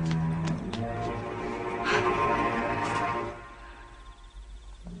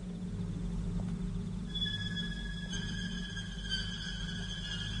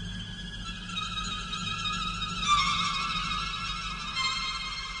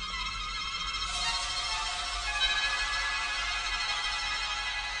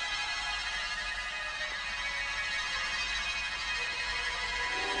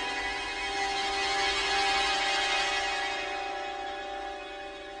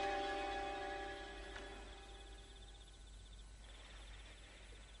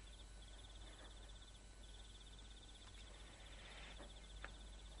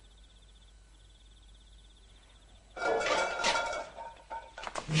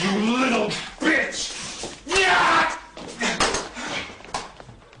 You little bitch! Yeah!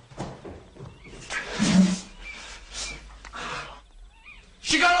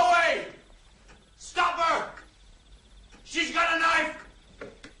 She got away! Stop her! She's got a knife!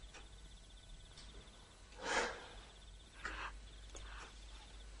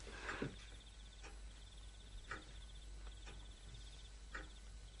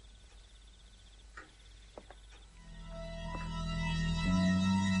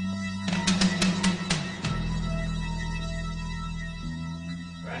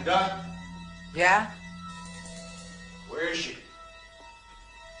 Brenda? Yeah? Where is she?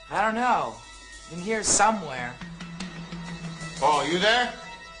 I don't know. In here somewhere. Paul, you there?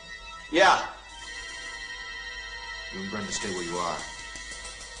 Yeah. You and Brenda stay where you are.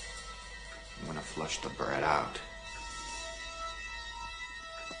 I'm gonna flush the brat out.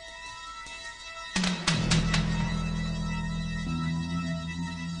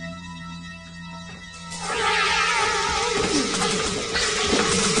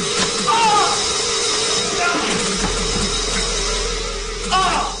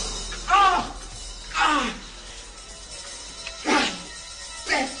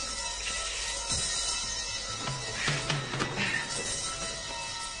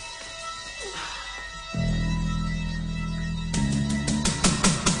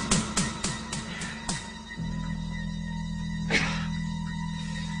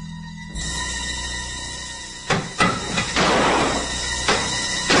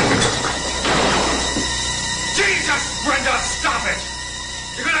 Jesus, Brenda, stop it!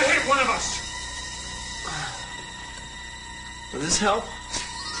 You're gonna hit one of us! Will this help?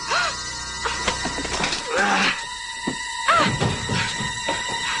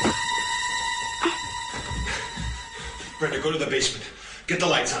 Brenda, go to the basement. Get the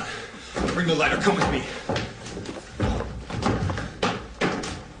lights on. Bring the lighter. Come with me.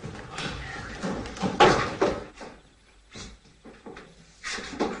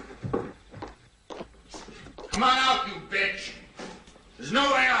 Come on out, you bitch! There's no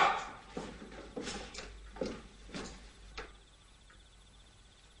way out!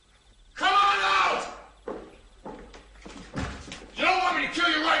 Come on out! You don't want me to kill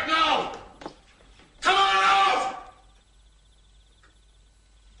you right now! Come on out!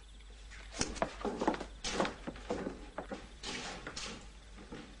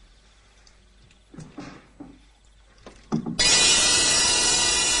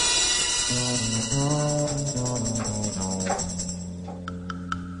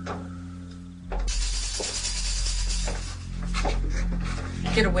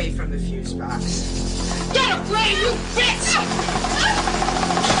 Get away from the fuse box. Get away, you bitch!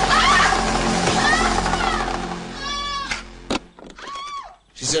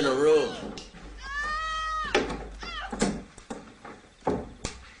 She's in her room.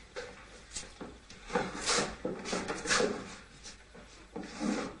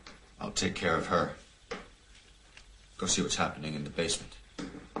 I'll take care of her. Go see what's happening in the basement.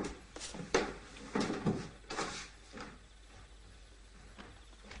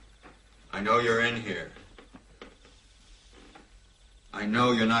 I know you're in here. I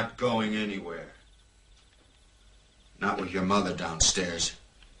know you're not going anywhere. Not with your mother downstairs.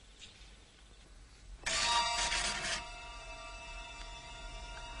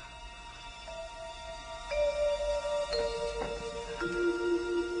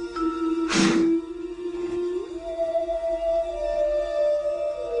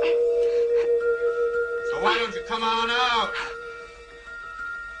 So why don't you come on out?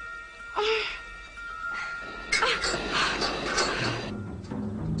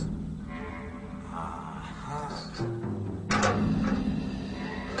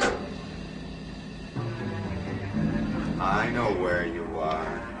 I know where you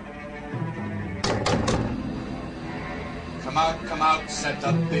are. Come out, said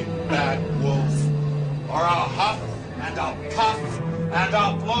the big bad wolf. Or I'll huff and I'll puff and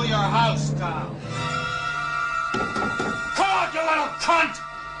I'll blow your house down. Come out, you little cunt!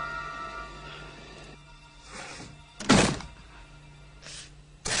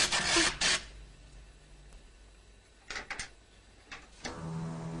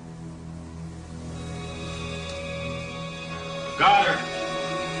 Got her.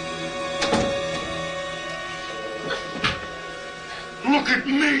 Look at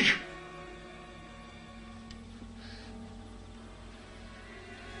me!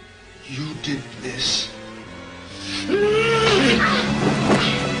 You did this.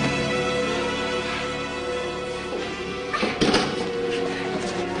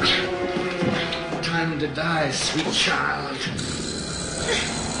 Time to die, sweet child.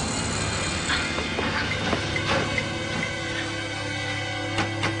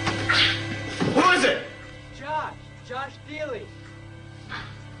 Who is it? Josh Dealey.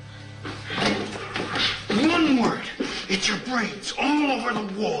 One word. It's your brains all over the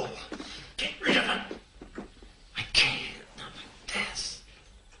wall. Get rid of them. I can't. Not like this.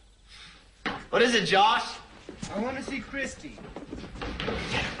 What is it, Josh? I want to see Christy.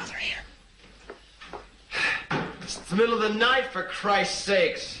 Get her mother here. It's the middle of the night, for Christ's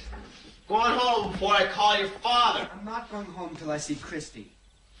sakes. Go on home before I call your father. I'm not going home till I see Christy.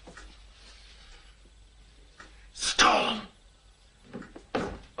 Stole him.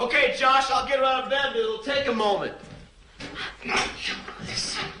 Okay, Josh, I'll get her out of bed, but it'll take a moment. Now you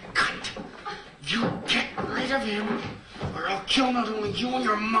listen, cunt. You get rid of him, or I'll kill not only you and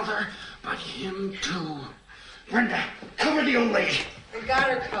your mother, but him too. Brenda, cover the old lady. I got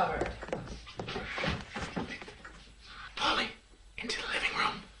her covered. Polly, into the living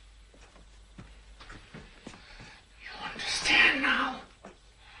room. You understand now?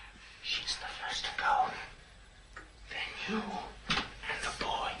 She's the first to go. Then you and the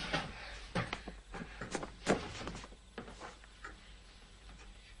boy.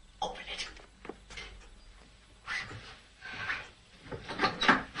 Open it.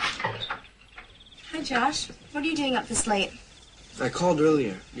 Hi, Josh. What are you doing up this late? I called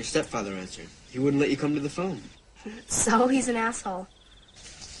earlier. Your stepfather answered. He wouldn't let you come to the phone. So he's an asshole.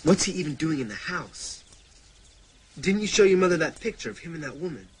 What's he even doing in the house? Didn't you show your mother that picture of him and that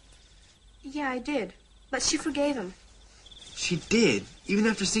woman? Yeah, I did. But she forgave him. She did, even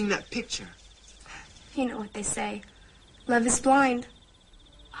after seeing that picture. You know what they say. Love is blind.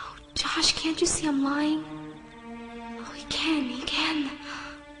 Oh, Josh, can't you see I'm lying? Oh, he can.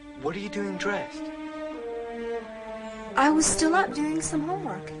 What are you doing dressed? I was still up doing some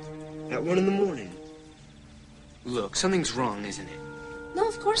homework. At 1 a.m. Look, something's wrong, isn't it? No,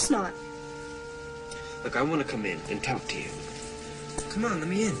 of course not. Look, I want to come in and talk to you. Come on, let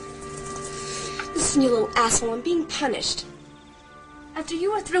me in. Listen, you little asshole, I'm being punished. After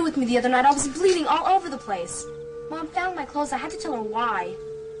you were through with me the other night, I was bleeding all over the place. Mom found my clothes. I had to tell her why.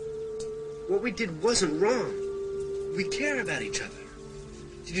 What we did wasn't wrong. We care about each other.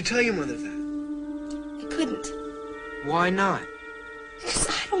 Did you tell your mother that? I couldn't. Why not? Because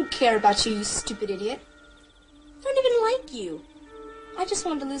I don't care about you, you stupid idiot. I don't even like you. I just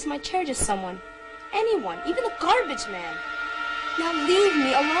wanted to lose my chair to someone. Anyone, even the garbage man. Now leave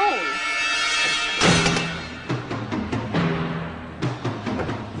me alone.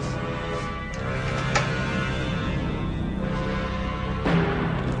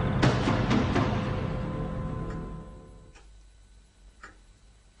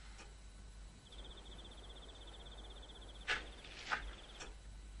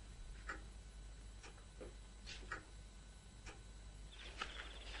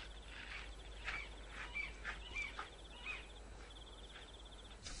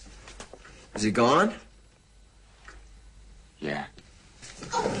 Is he gone? Yeah.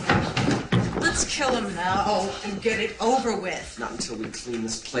 Let's kill him now and get it over with. Not until we clean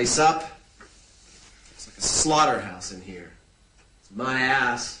this place up. It's like a slaughterhouse in here. It's my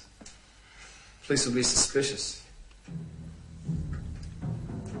ass. Police will be suspicious.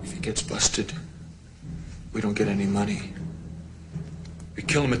 If he gets busted, we don't get any money. We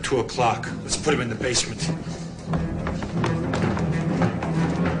kill him at 2 o'clock. Let's put him in the basement.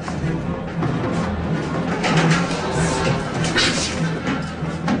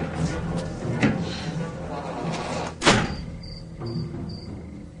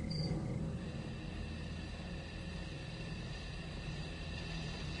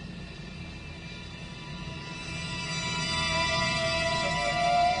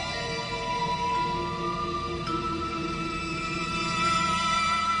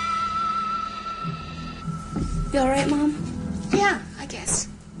 You all right, Mom? Yeah, I guess.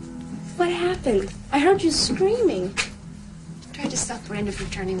 What happened? I heard you screaming. Tried to stop Brenda from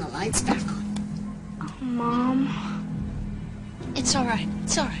turning the lights back on. Oh, Mom. It's all right.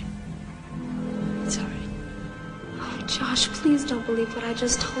 It's all right. It's all right. Oh, Josh, please don't believe what I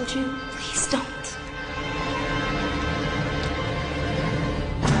just told you. Please don't.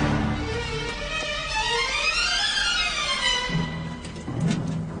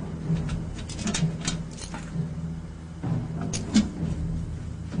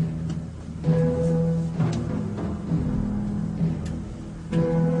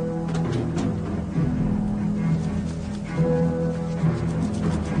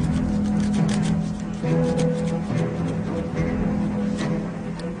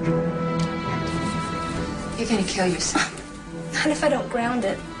 You're gonna kill yourself. Not if I don't ground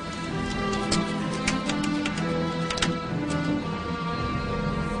it.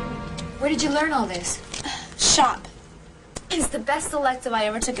 Where did you learn all this? Shop. It's the best elective I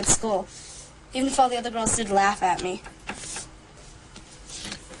ever took at school. Even if all the other girls did laugh at me.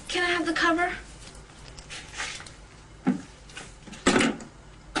 Can I have the cover?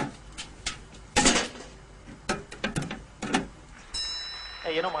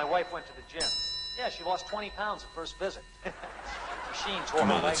 Hey, you know, my wife went to the gym. Yeah, she lost 20 pounds at first visit. Machine tore Come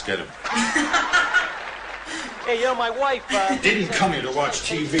her on, let's leg. get him. Hey, you know, my wife, Didn't come here to watch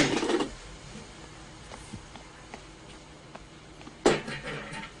TV.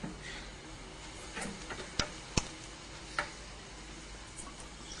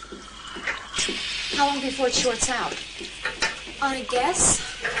 How long before it shorts out? On a guess,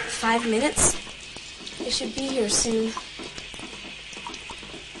 5 minutes. They should be here soon.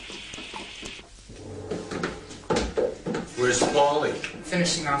 Where's Paulie?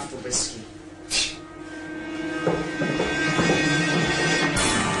 Finishing off the whiskey.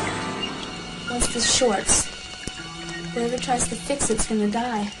 Once this shorts, whoever tries to fix it's gonna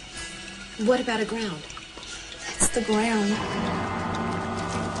die. What about a ground? That's the ground.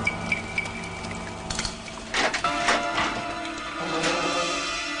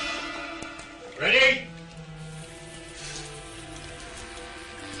 Ready?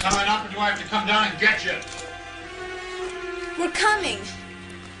 Coming up, or do I have to come down and get you? We're coming.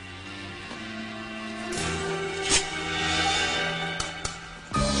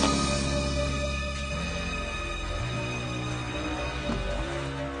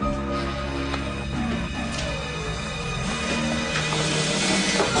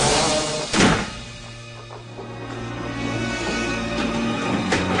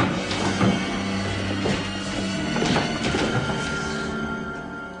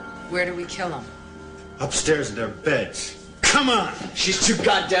 Where do we kill them? Upstairs in their beds. Come on! She's too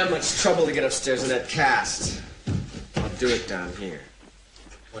goddamn much trouble to get upstairs in that cast. I'll do it down here.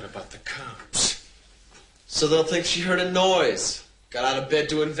 What about the cops? So they'll think she heard a noise. Got out of bed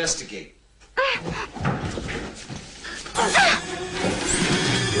to investigate.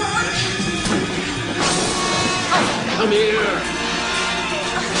 Come here!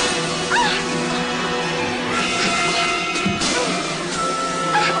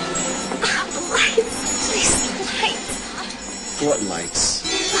 What lights?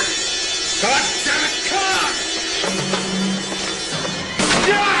 God damn it, come on!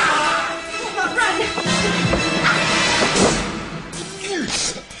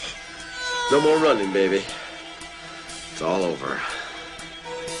 No more running, baby. It's all over.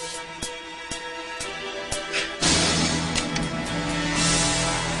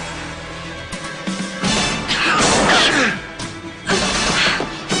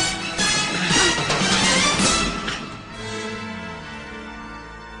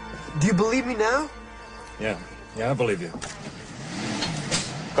 Do you believe me now? Yeah, I believe you.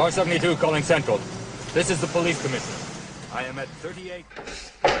 Car 72 calling Central. This is the police commissioner. I am at 38.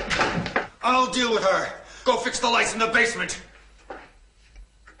 I'll deal with her. Go fix the lights in the basement.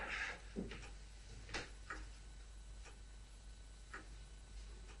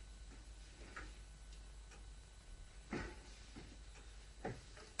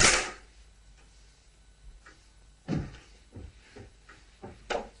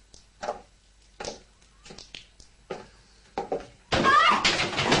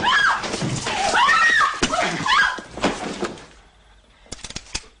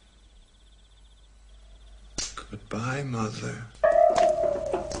 Goodbye, Mother.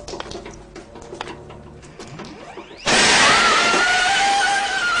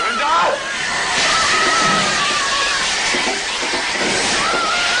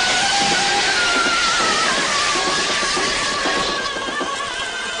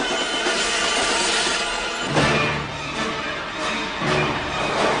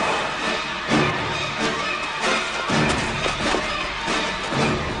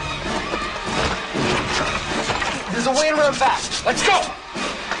 There's a way around back. Let's go!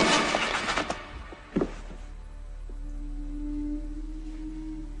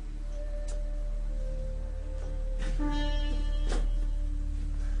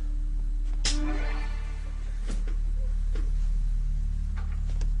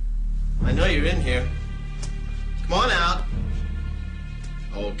 I know you're in here. Come on out.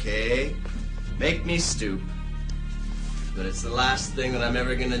 Okay. Make me stoop. But it's the last thing that I'm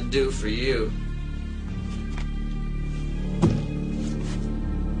ever gonna do for you.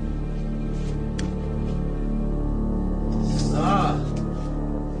 Ah,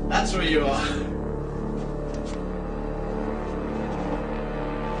 that's where you are.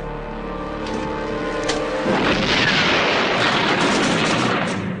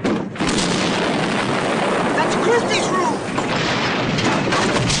 That's Christy's room!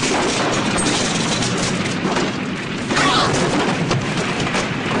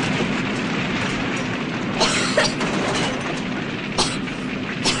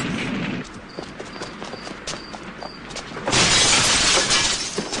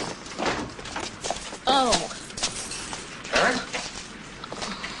 Oh. Karen?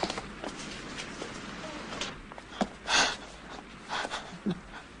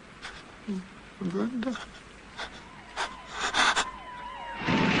 Brenda.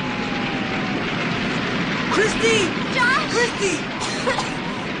 Christy! Josh! Christy!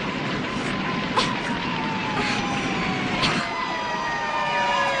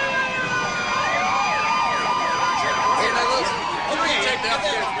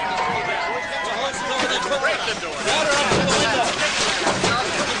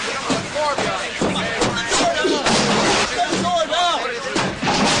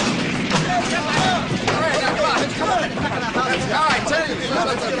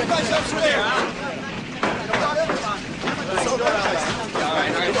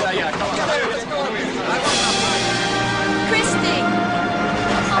 Christy!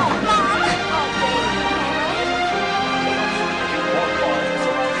 Oh, Mom!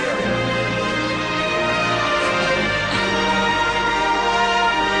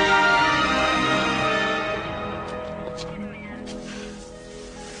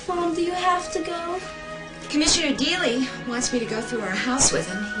 Mom, do you have to go? Commissioner Dealey wants me to go through our house with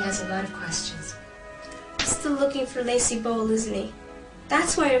him. He has a lot of questions. Still looking for Lacey Bowl, isn't he?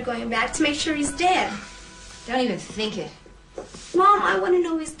 That's why you're going back, to make sure he's dead. Don't even think it. Mom, I want to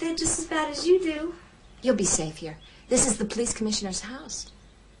know he's dead just as bad as you do. You'll be safe here. This is the police commissioner's house.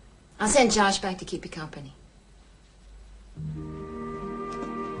 I'll send Josh back to keep you company.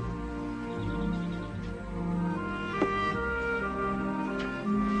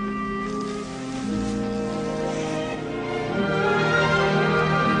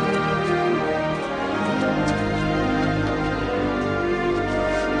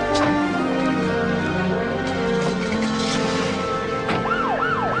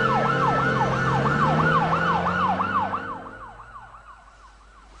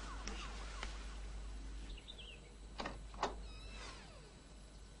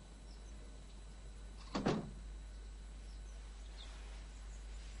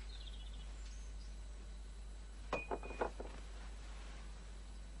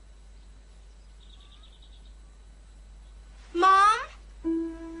 Mom?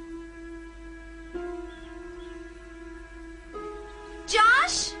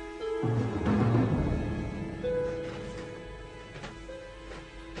 Josh?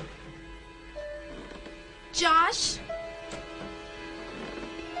 Josh?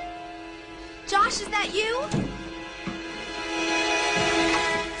 Josh, is that you?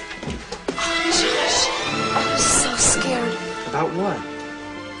 Oh, Josh. I'm so scared. About what?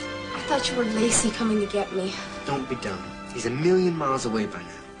 I thought you were Lacey coming to get me. Don't be dumb. He's a million miles away by now.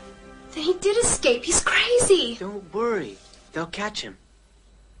 Then he did escape. He's crazy. Don't worry. They'll catch him.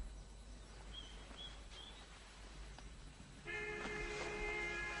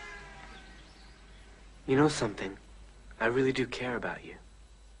 You know something? I really do care about you.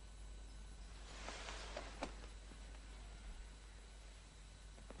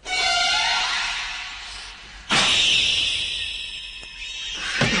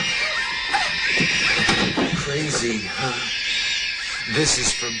 Crazy, huh? This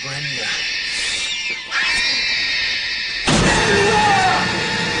is for Brenda.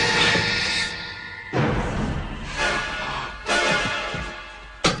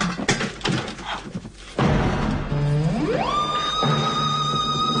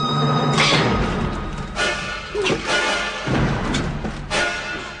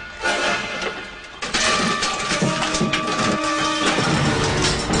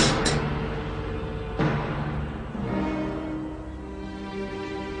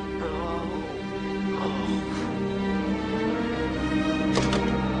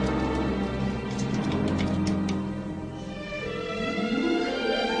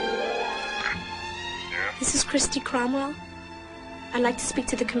 This is Christy Cromwell. I'd like to speak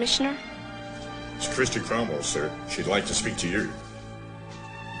to the commissioner. It's Christy Cromwell, sir. She'd like to speak to you.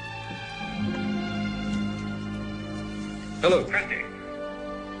 Hello, Christy.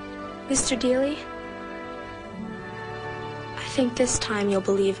 Mr. Dealey, I think this time you'll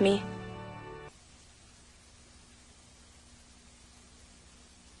believe me.